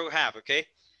what get or have, okay?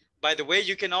 By the way,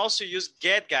 you can also use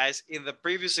get, guys, in the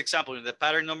previous example, in the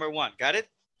pattern number 1. Got it?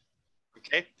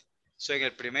 Okay. So en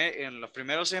los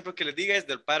primeros ejemplos que les diga es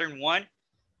del pattern 1,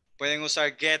 pueden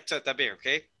usar get también,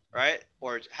 okay? Right?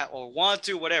 Or want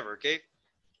to, whatever, okay?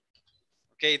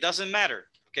 Okay, it doesn't matter,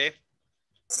 okay?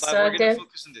 But we're going to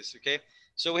focus on this, okay?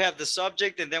 So we have the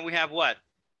subject, and then we have what?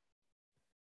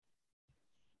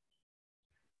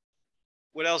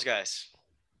 What else, guys?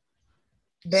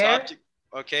 Subject.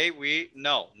 Okay,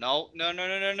 no.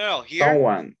 Here,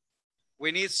 someone.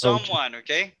 We need someone,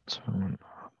 okay?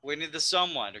 We need the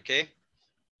someone, okay?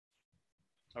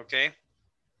 Okay.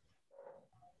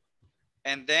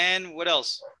 And then what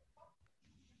else?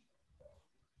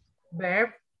 Verb.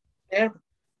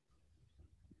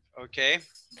 Okay.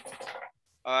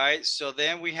 All right. So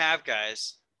then we have,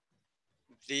 guys,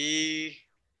 the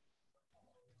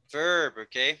verb,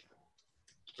 okay?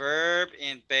 Verb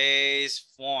in base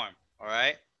form, all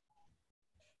right?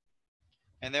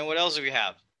 And then what else do we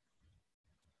have?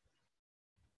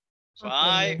 So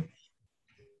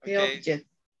the object.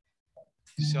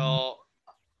 So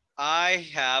I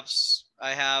have,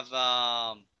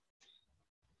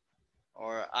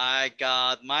 or I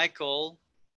got Michael,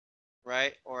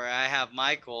 right? Or I have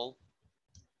Michael.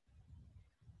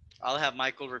 I'll have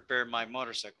Michael repair my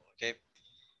motorcycle, okay?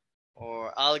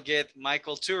 Or I'll get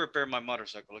Michael to repair my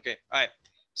motorcycle, okay? All right,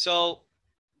 so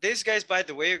this, guys, by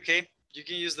the way, okay, you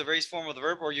can use the base form of the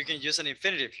verb or you can use an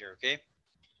infinitive here, okay?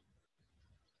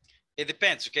 It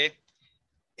depends, okay?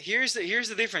 Here's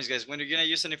the difference, guys, when you're gonna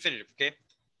use an infinitive, okay?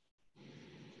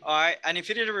 All right, an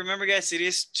infinitive, remember, guys, it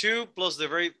is 2 plus the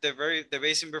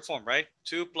base in verb form, right?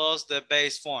 2 plus the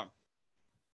base form.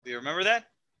 Do you remember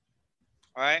that?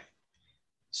 All right.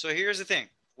 So here's the thing.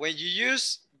 When you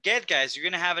use get, guys, you're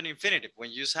gonna have an infinitive. When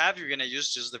you use have, you're gonna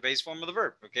use just the base form of the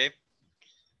verb, okay?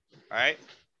 All right.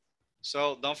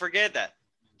 So don't forget that.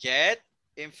 Get,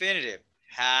 infinitive.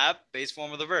 Have, base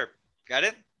form of the verb. Got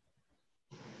it?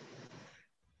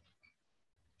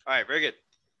 All right, very good.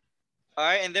 All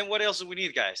right, and then what else do we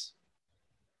need, guys?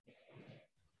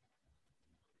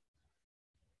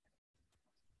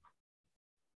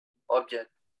 Object.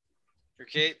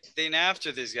 Okay, then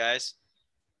after this, guys,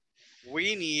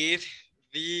 we need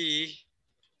the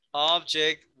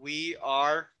object we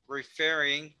are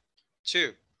referring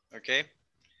to, okay?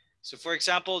 So for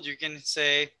example, you can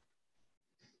say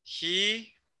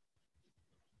he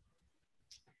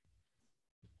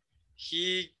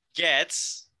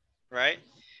gets, right?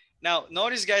 Now,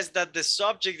 notice, guys, that the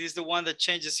subject is the one that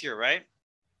changes here, right?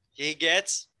 He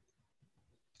gets.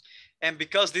 And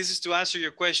because this is to answer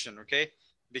your question, okay?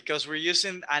 Because we're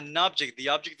using an object, the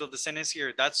object of the sentence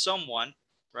here, that's someone,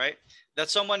 right? That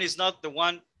someone is not the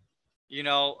one, you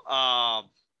know,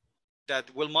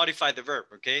 that will modify the verb,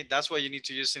 okay? That's why you need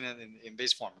to use it in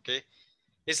base form, okay?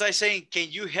 It's like saying, can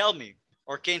you help me?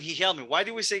 Or can he help me? Why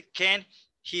do we say, can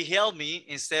he help me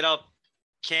instead of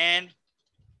can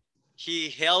he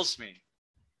helps me?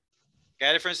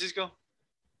 Got it, Francisco? All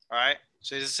right.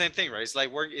 So it's the same thing, right? It's like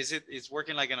it's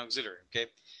working like an auxiliary, okay?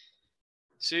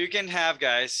 So you can have,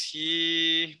 guys,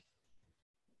 he,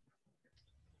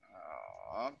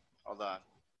 hold on,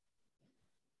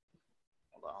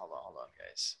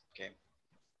 guys, okay?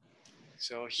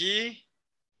 So he,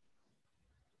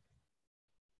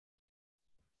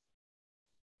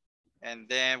 and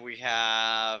then we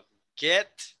have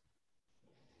get,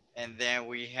 and then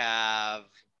we have,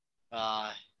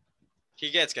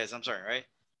 he gets, guys, I'm sorry, right?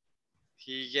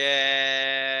 He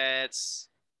gets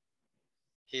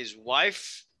his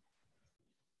wife.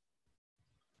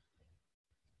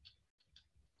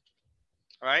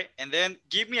 All right, and then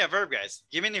give me a verb, guys.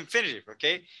 Give me an infinitive,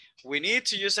 okay? We need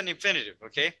to use an infinitive,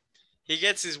 okay? He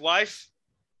gets his wife.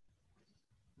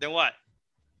 Then what?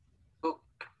 Cook.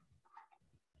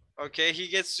 Okay, he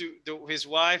gets his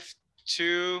wife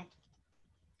to,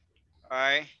 all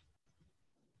right,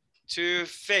 to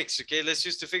fix, okay? Let's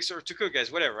use to fix or to cook,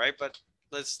 guys, whatever, right? But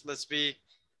let's be,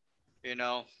 you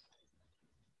know,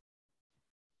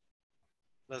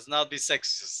 let's not be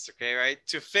sexist, okay, right?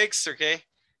 To fix, okay?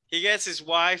 He gets his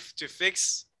wife to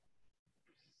fix.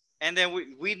 And then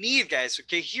we need, guys,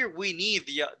 okay? Here we need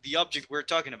the object we're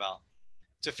talking about.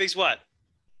 To fix what?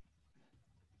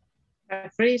 A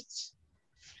fridge.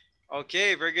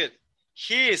 Okay, very good.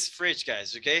 His fridge,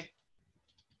 guys, okay?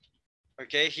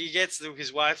 Okay, he gets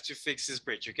his wife to fix his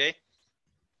fridge, okay?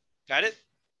 Got it?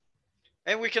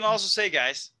 And we can also say,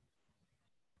 guys,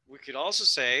 we could also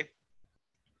say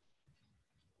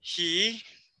he,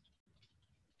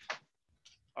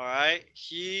 all right,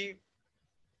 he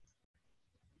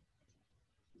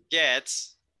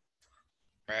gets,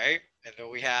 right? And then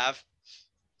we have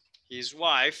his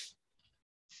wife.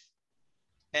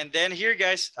 And then here,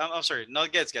 guys, I'm sorry,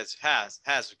 not gets, guys, has,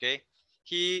 okay?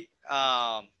 He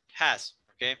has,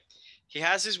 okay? He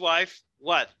has his wife,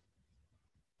 what?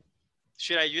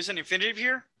 Should I use an infinitive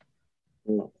here?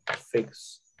 No,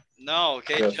 fix. No,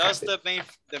 okay, just the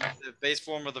base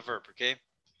form of the verb, okay?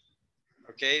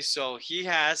 Okay, so he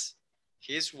has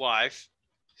his wife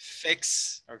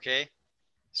fix, okay?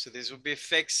 So this would be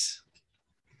fix.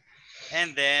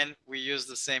 And then we use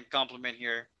the same complement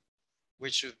here,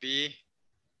 which would be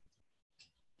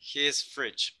his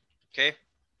fridge, okay?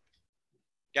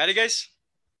 Got it, guys?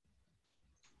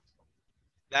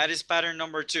 That is pattern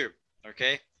number 2,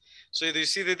 okay? So do you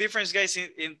see the difference, guys?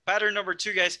 In pattern number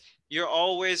 2, guys, you're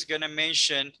always gonna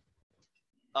mention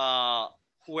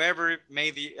whoever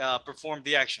made the perform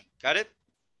the action. Got it?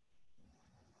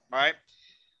 All right.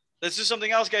 let's do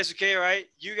something else, guys. Okay, all right.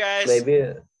 You guys,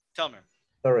 Maybe, tell me.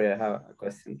 sorry, I have a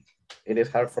question. It is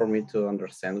hard for me to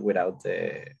understand without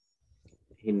the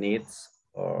he needs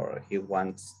or he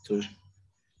wants to.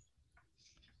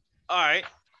 All right.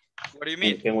 What do you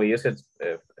mean? Can we use it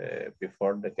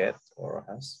before the get or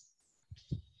has?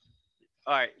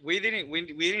 All right. We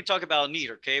didn't talk about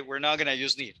need. Okay, we're not gonna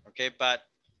use need. Okay, but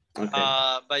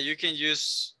you can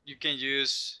use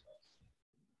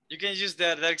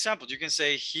that example. You can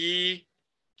say he,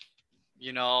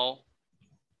 you know,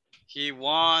 he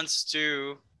wants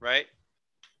to, right?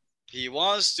 He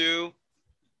wants to,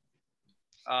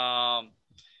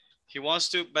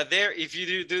 but there, if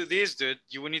you do this, dude,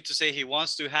 you will need to say he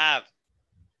wants to have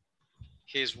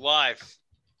his wife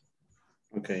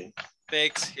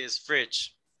fix his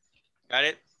fridge. Got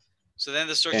it? So then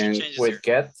the structure changes with here.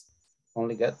 get,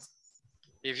 only get?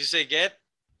 If you say get,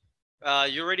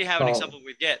 you already have an example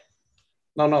with get.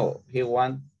 No, he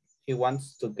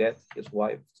wants to get his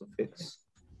wife to fix.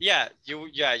 Yeah, you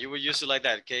would use it like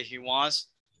that. Okay, he wants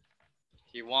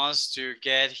to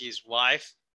get his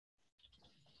wife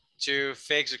to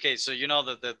fix. Okay, so you know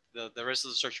the rest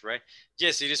of the structure, right?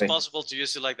 Yes, it is possible to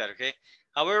use it like that. Okay.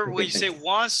 However, when you say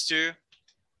wants to,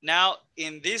 now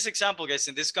in this example, guys,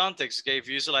 in this context, okay, if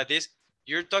you use it like this,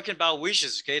 you're talking about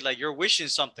wishes. Okay, like you're wishing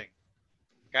something.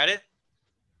 Got it?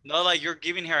 Not like you're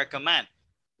giving her a command.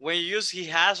 When you use he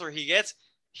has or he gets,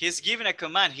 he's giving a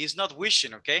command. He's not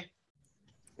wishing. Okay.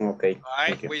 Okay. All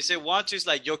right. When you say want to, it's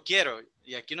like yo quiero.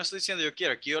 Y aquí no estoy diciendo yo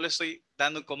quiero. Aquí yo le estoy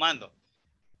dando un comando.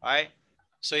 All right.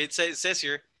 So it says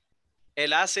here,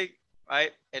 él hace,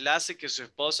 right? Él hace que su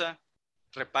esposa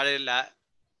repare el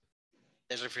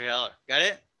refrigerador. Got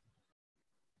it?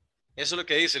 Eso es lo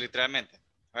que dice literalmente.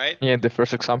 All right. Yeah, the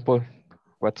first example,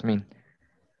 what's mean?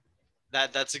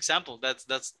 That's example.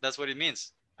 That's what it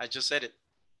means. I just said it.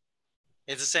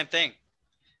 It's the same thing.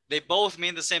 They both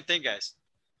mean the same thing, guys.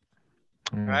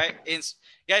 All right.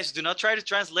 Guys, do not try to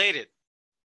translate it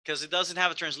because it doesn't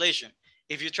have a translation.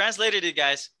 If you translated it,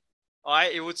 guys, all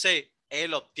right, it would say,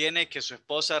 él obtiene que su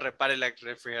esposa repare el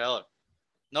refrigerador.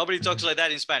 Nobody talks like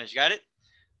that in Spanish. Got it?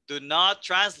 Do not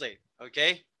translate,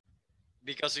 okay?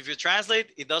 Because if you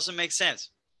translate, it doesn't make sense.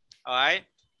 All right?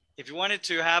 If you wanted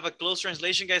to have a close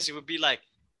translation, guys, it would be like,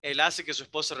 él hace que su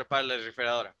esposa repare la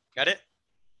refrigeradora. Got it?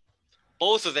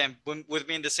 Both of them would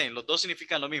mean the same. Los dos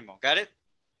significan lo mismo. Got it?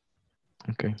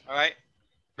 Okay. All right.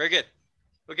 Very good.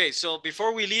 Okay, so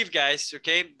before we leave, guys,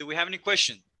 okay, do we have any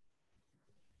question?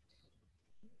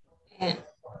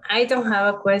 I don't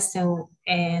have a question.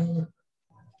 And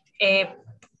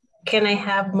can I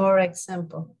have more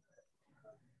example?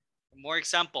 More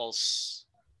examples.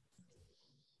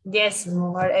 Yes,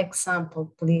 more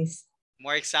example, please.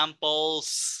 More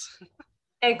examples.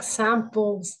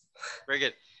 Examples. Very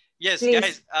good. Yes,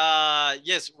 please. guys.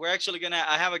 Yes, we're actually gonna,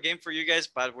 I have a game for you guys,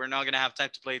 but we're not gonna have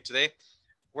time to play it today.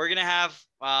 We're gonna have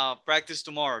practice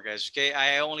tomorrow, guys. Okay,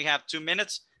 I only have 2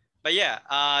 minutes, but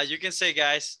yeah, you can say,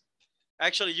 guys.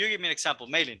 Actually, you give me an example.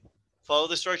 Maylin, follow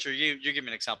the structure. You give me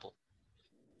an example.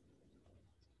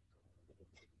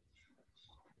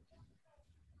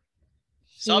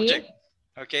 Subject.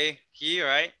 Okay, he, all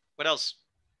right. What else?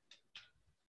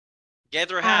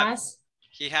 Get or have. Has.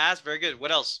 He has. Very good. What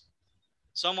else?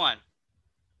 Someone.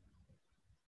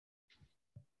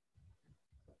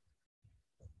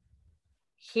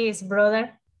 His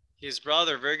brother. His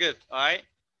brother. Very good. All right.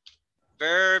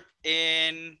 Verb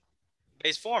in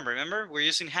base form. Remember, we're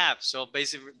using have. So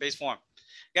base form.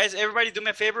 Guys, everybody do me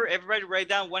a favor. Everybody write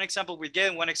down one example with get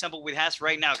and one example with has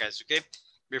right now, guys. Okay.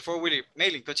 Before we leave.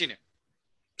 Maylin, continue.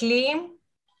 Clean.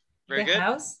 Very the good.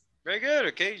 House. Very good.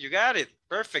 Okay. You got it.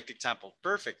 Perfect example.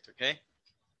 Perfect. Okay.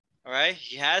 All right.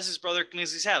 He has his brother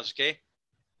cleans his house. Okay.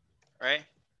 All right.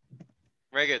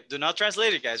 Very good. Do not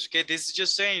translate it, guys. Okay. This is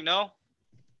just saying, you know,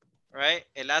 right?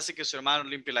 Él hace que su hermano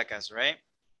limpie la casa, right?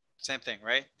 Same thing,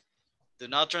 right? Do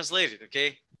not translate it,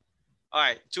 okay? All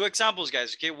right. 2 examples,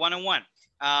 guys. Okay. 1 and 1.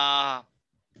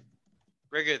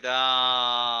 Very good.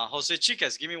 Jose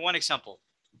Chicas, give me 1 example.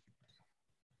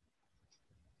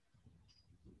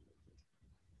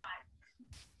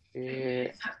 He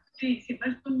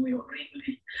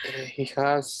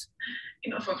has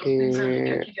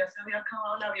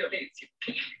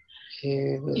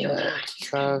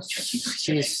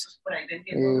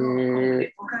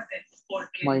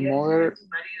my mother.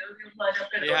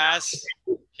 He has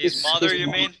his mother, you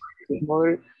mean? His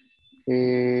mother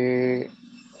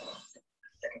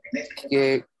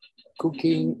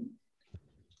cooking.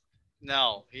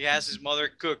 No, he has his mother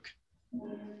cook.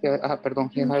 Perdón,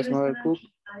 he has mother cook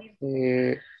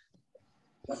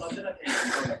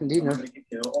dinner.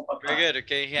 Very good.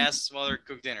 Okay, he has his mother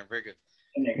cook dinner. Very good.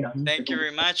 Thank you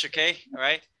very much. Okay. All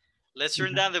right. Let's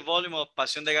turn down the volume of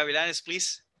Pasión de Gavilanes,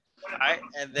 please. All right.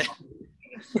 And then,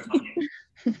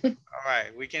 all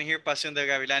right. We can hear Pasión de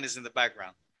Gavilanes in the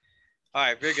background. All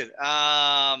right. Very good.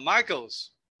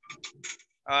 Marcos.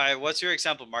 All right. What's your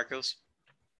example, Marcos?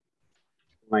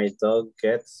 My dog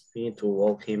gets me to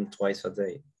walk him twice a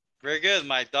day. Very good.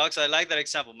 My dogs. I like that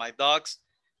example. My dogs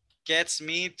gets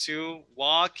me to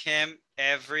walk him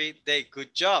every day.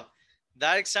 Good job.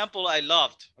 That example I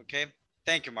loved. Okay.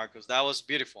 Thank you, Marcos. That was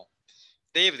beautiful.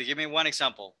 David, give me one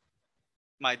example.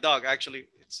 My dog, actually,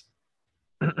 it's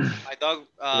my dog.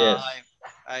 Yes.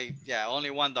 Yeah,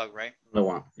 only one dog, right? The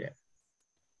one, yeah.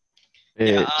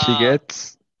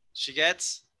 She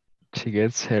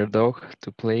gets her dog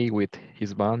to play with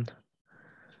his bond.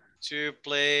 To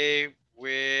play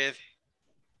with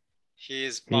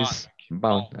his bond.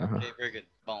 Bone. Okay, very good.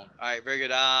 Bone. All right, very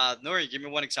good. Nuri, give me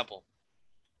one example.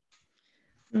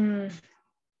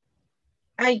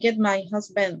 I get my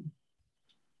husband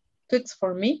cooks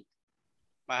for me.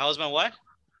 My husband what?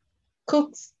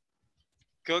 Cooks.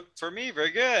 Cook for me.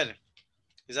 Very good.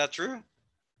 Is that true?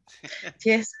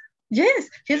 Yes. Yes.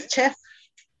 He's chef.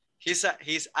 He's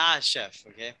a chef.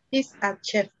 Okay. He's a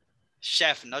chef.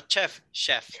 Chef, not chef.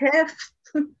 Chef. Chef.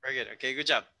 Very good. Okay, good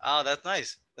job. Oh, that's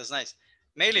nice. That's nice.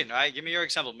 Maylin, all right, give me your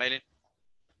example, Maylin.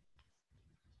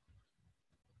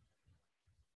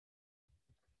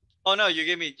 Oh no, you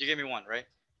gave me one, right?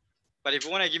 But if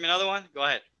you want to give me another one, go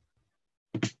ahead.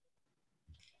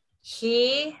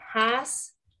 She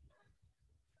has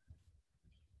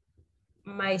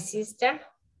my sister.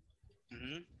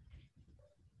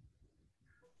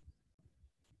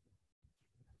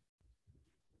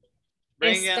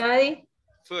 Bring him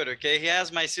food, okay? He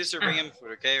has my sister bring him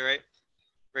food, okay, right?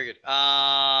 Very good.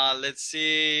 Let's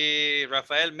see,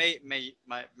 Rafael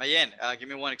Mayen, give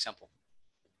me one example.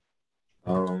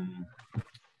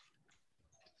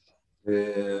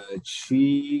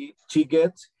 She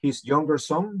gets his younger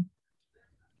son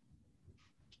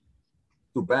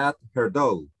to bath her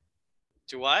dog.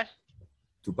 To what?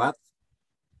 To bath.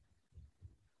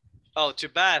 Oh, to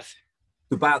bath.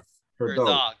 To bath her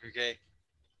dog. Okay.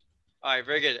 All right,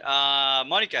 very good.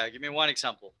 Monica, give me one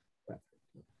example.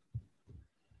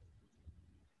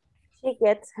 She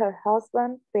gets her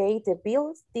husband pay the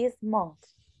bills this month.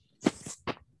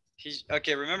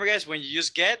 Okay, remember guys, when you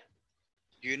use get,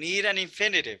 you need an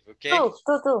infinitive, okay?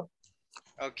 To.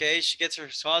 Okay, she gets her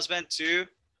husband to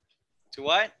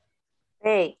what?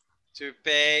 Pay. To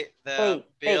pay the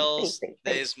bills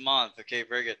this month. Okay,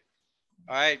 very good.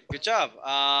 All right, good job.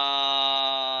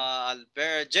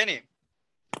 Jenny,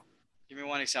 give me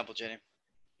one example, Jenny.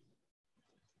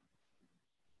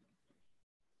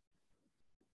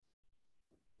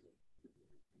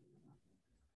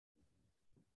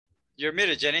 You're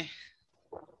muted, Jenny.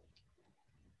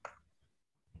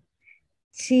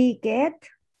 She gets.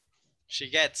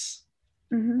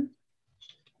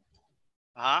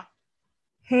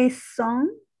 His son.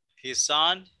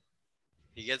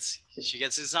 She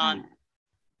gets his son.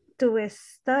 To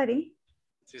study.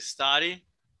 To study.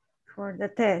 For the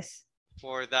test.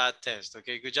 For that test.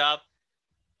 Okay, good job.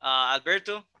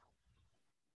 Alberto.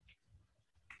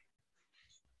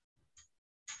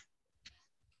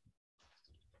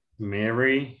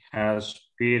 Mary has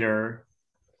Peter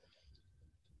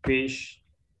fish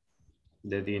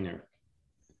the dinner.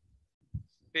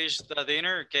 Fish the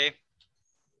dinner, okay.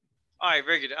 All right,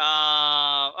 very good.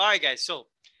 All right, guys. So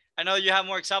I know you have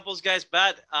more examples, guys,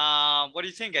 but what do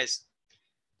you think, guys?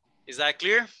 Is that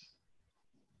clear?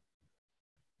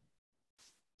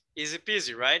 Easy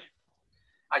peasy, right?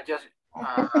 I just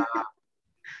want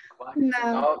to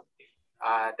know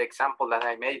the example that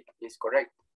I made is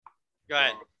correct. Go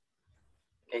ahead.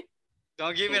 Okay.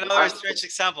 Don't give me another strange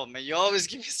example, man. You always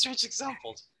give me strange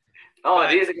examples. No,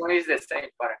 this one is the same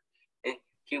part.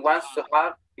 He wants to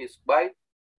have his wife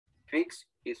fix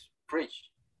his fridge.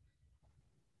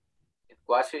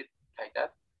 Was it like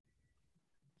that?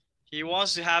 He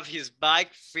wants to have his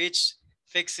bike fix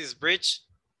his bridge.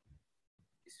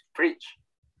 His fridge.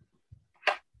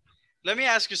 Let me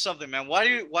ask you something, man.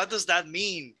 What does that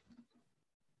mean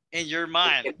in your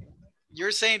mind?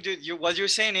 You're saying, dude, what you're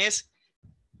saying is,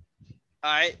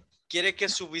 all right, quiere que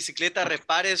su bicicleta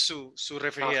repare su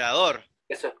refrigerador.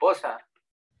 Es su esposa.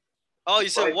 Oh, you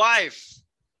said wife.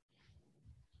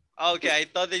 Okay, I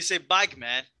thought they said bike,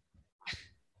 man.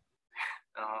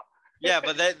 No. Yeah,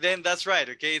 but then that's right,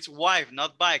 okay? It's wife,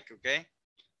 not bike, okay?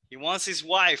 He wants his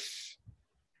wife.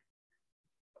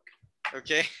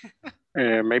 Okay?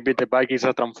 Maybe the bike is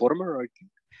a transformer, right?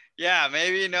 Yeah,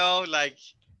 maybe, like,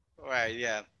 all right,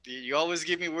 yeah. You always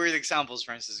give me weird examples,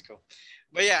 Francisco.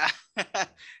 But yeah,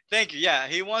 thank you. Yeah,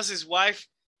 he wants his wife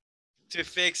to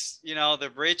fix, you know, the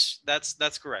bridge.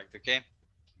 That's correct. Okay,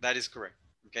 that is correct.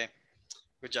 Okay,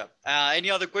 good job.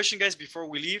 Any other question, guys, before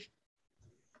we leave?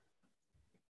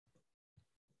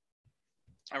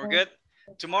 Are we good?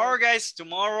 Tomorrow, guys,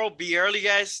 tomorrow, be early,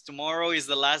 guys. Tomorrow is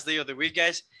the last day of the week,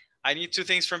 guys. I need two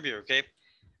things from you, okay?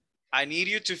 I need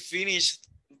you to finish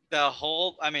the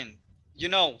whole, I mean, you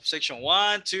know, section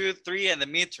 1, 2, 3, and the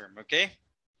midterm, okay?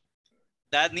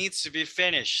 That needs to be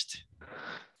finished.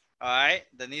 All right,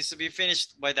 that needs to be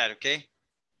finished by that, okay?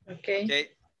 Okay. Okay.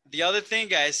 The other thing,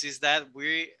 guys, is that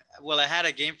I had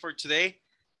a game for today.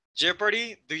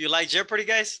 Jeopardy. Do you like Jeopardy,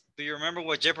 guys? Do you remember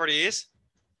what Jeopardy is?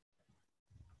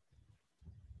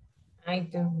 I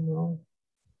don't know.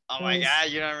 Oh my God,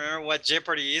 you don't remember what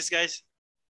Jeopardy is, guys?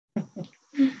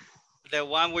 The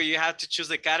one where you have to choose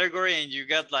the category and you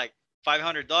got like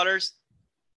 $500?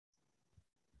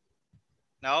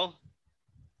 No?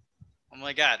 Oh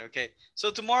my God, okay. So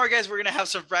tomorrow, guys, we're gonna have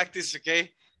some practice,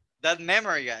 okay? That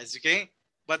memory, guys, okay?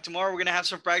 But tomorrow we're gonna have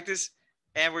some practice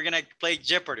and we're gonna play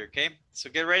Jeopardy, okay? So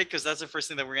get ready because that's the first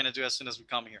thing that we're gonna do as soon as we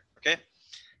come here, okay?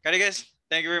 Got it, guys?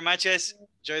 Thank you very much, guys.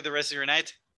 Enjoy the rest of your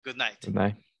night. Good night. Good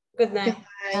night. Good night.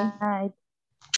 Bye. Night.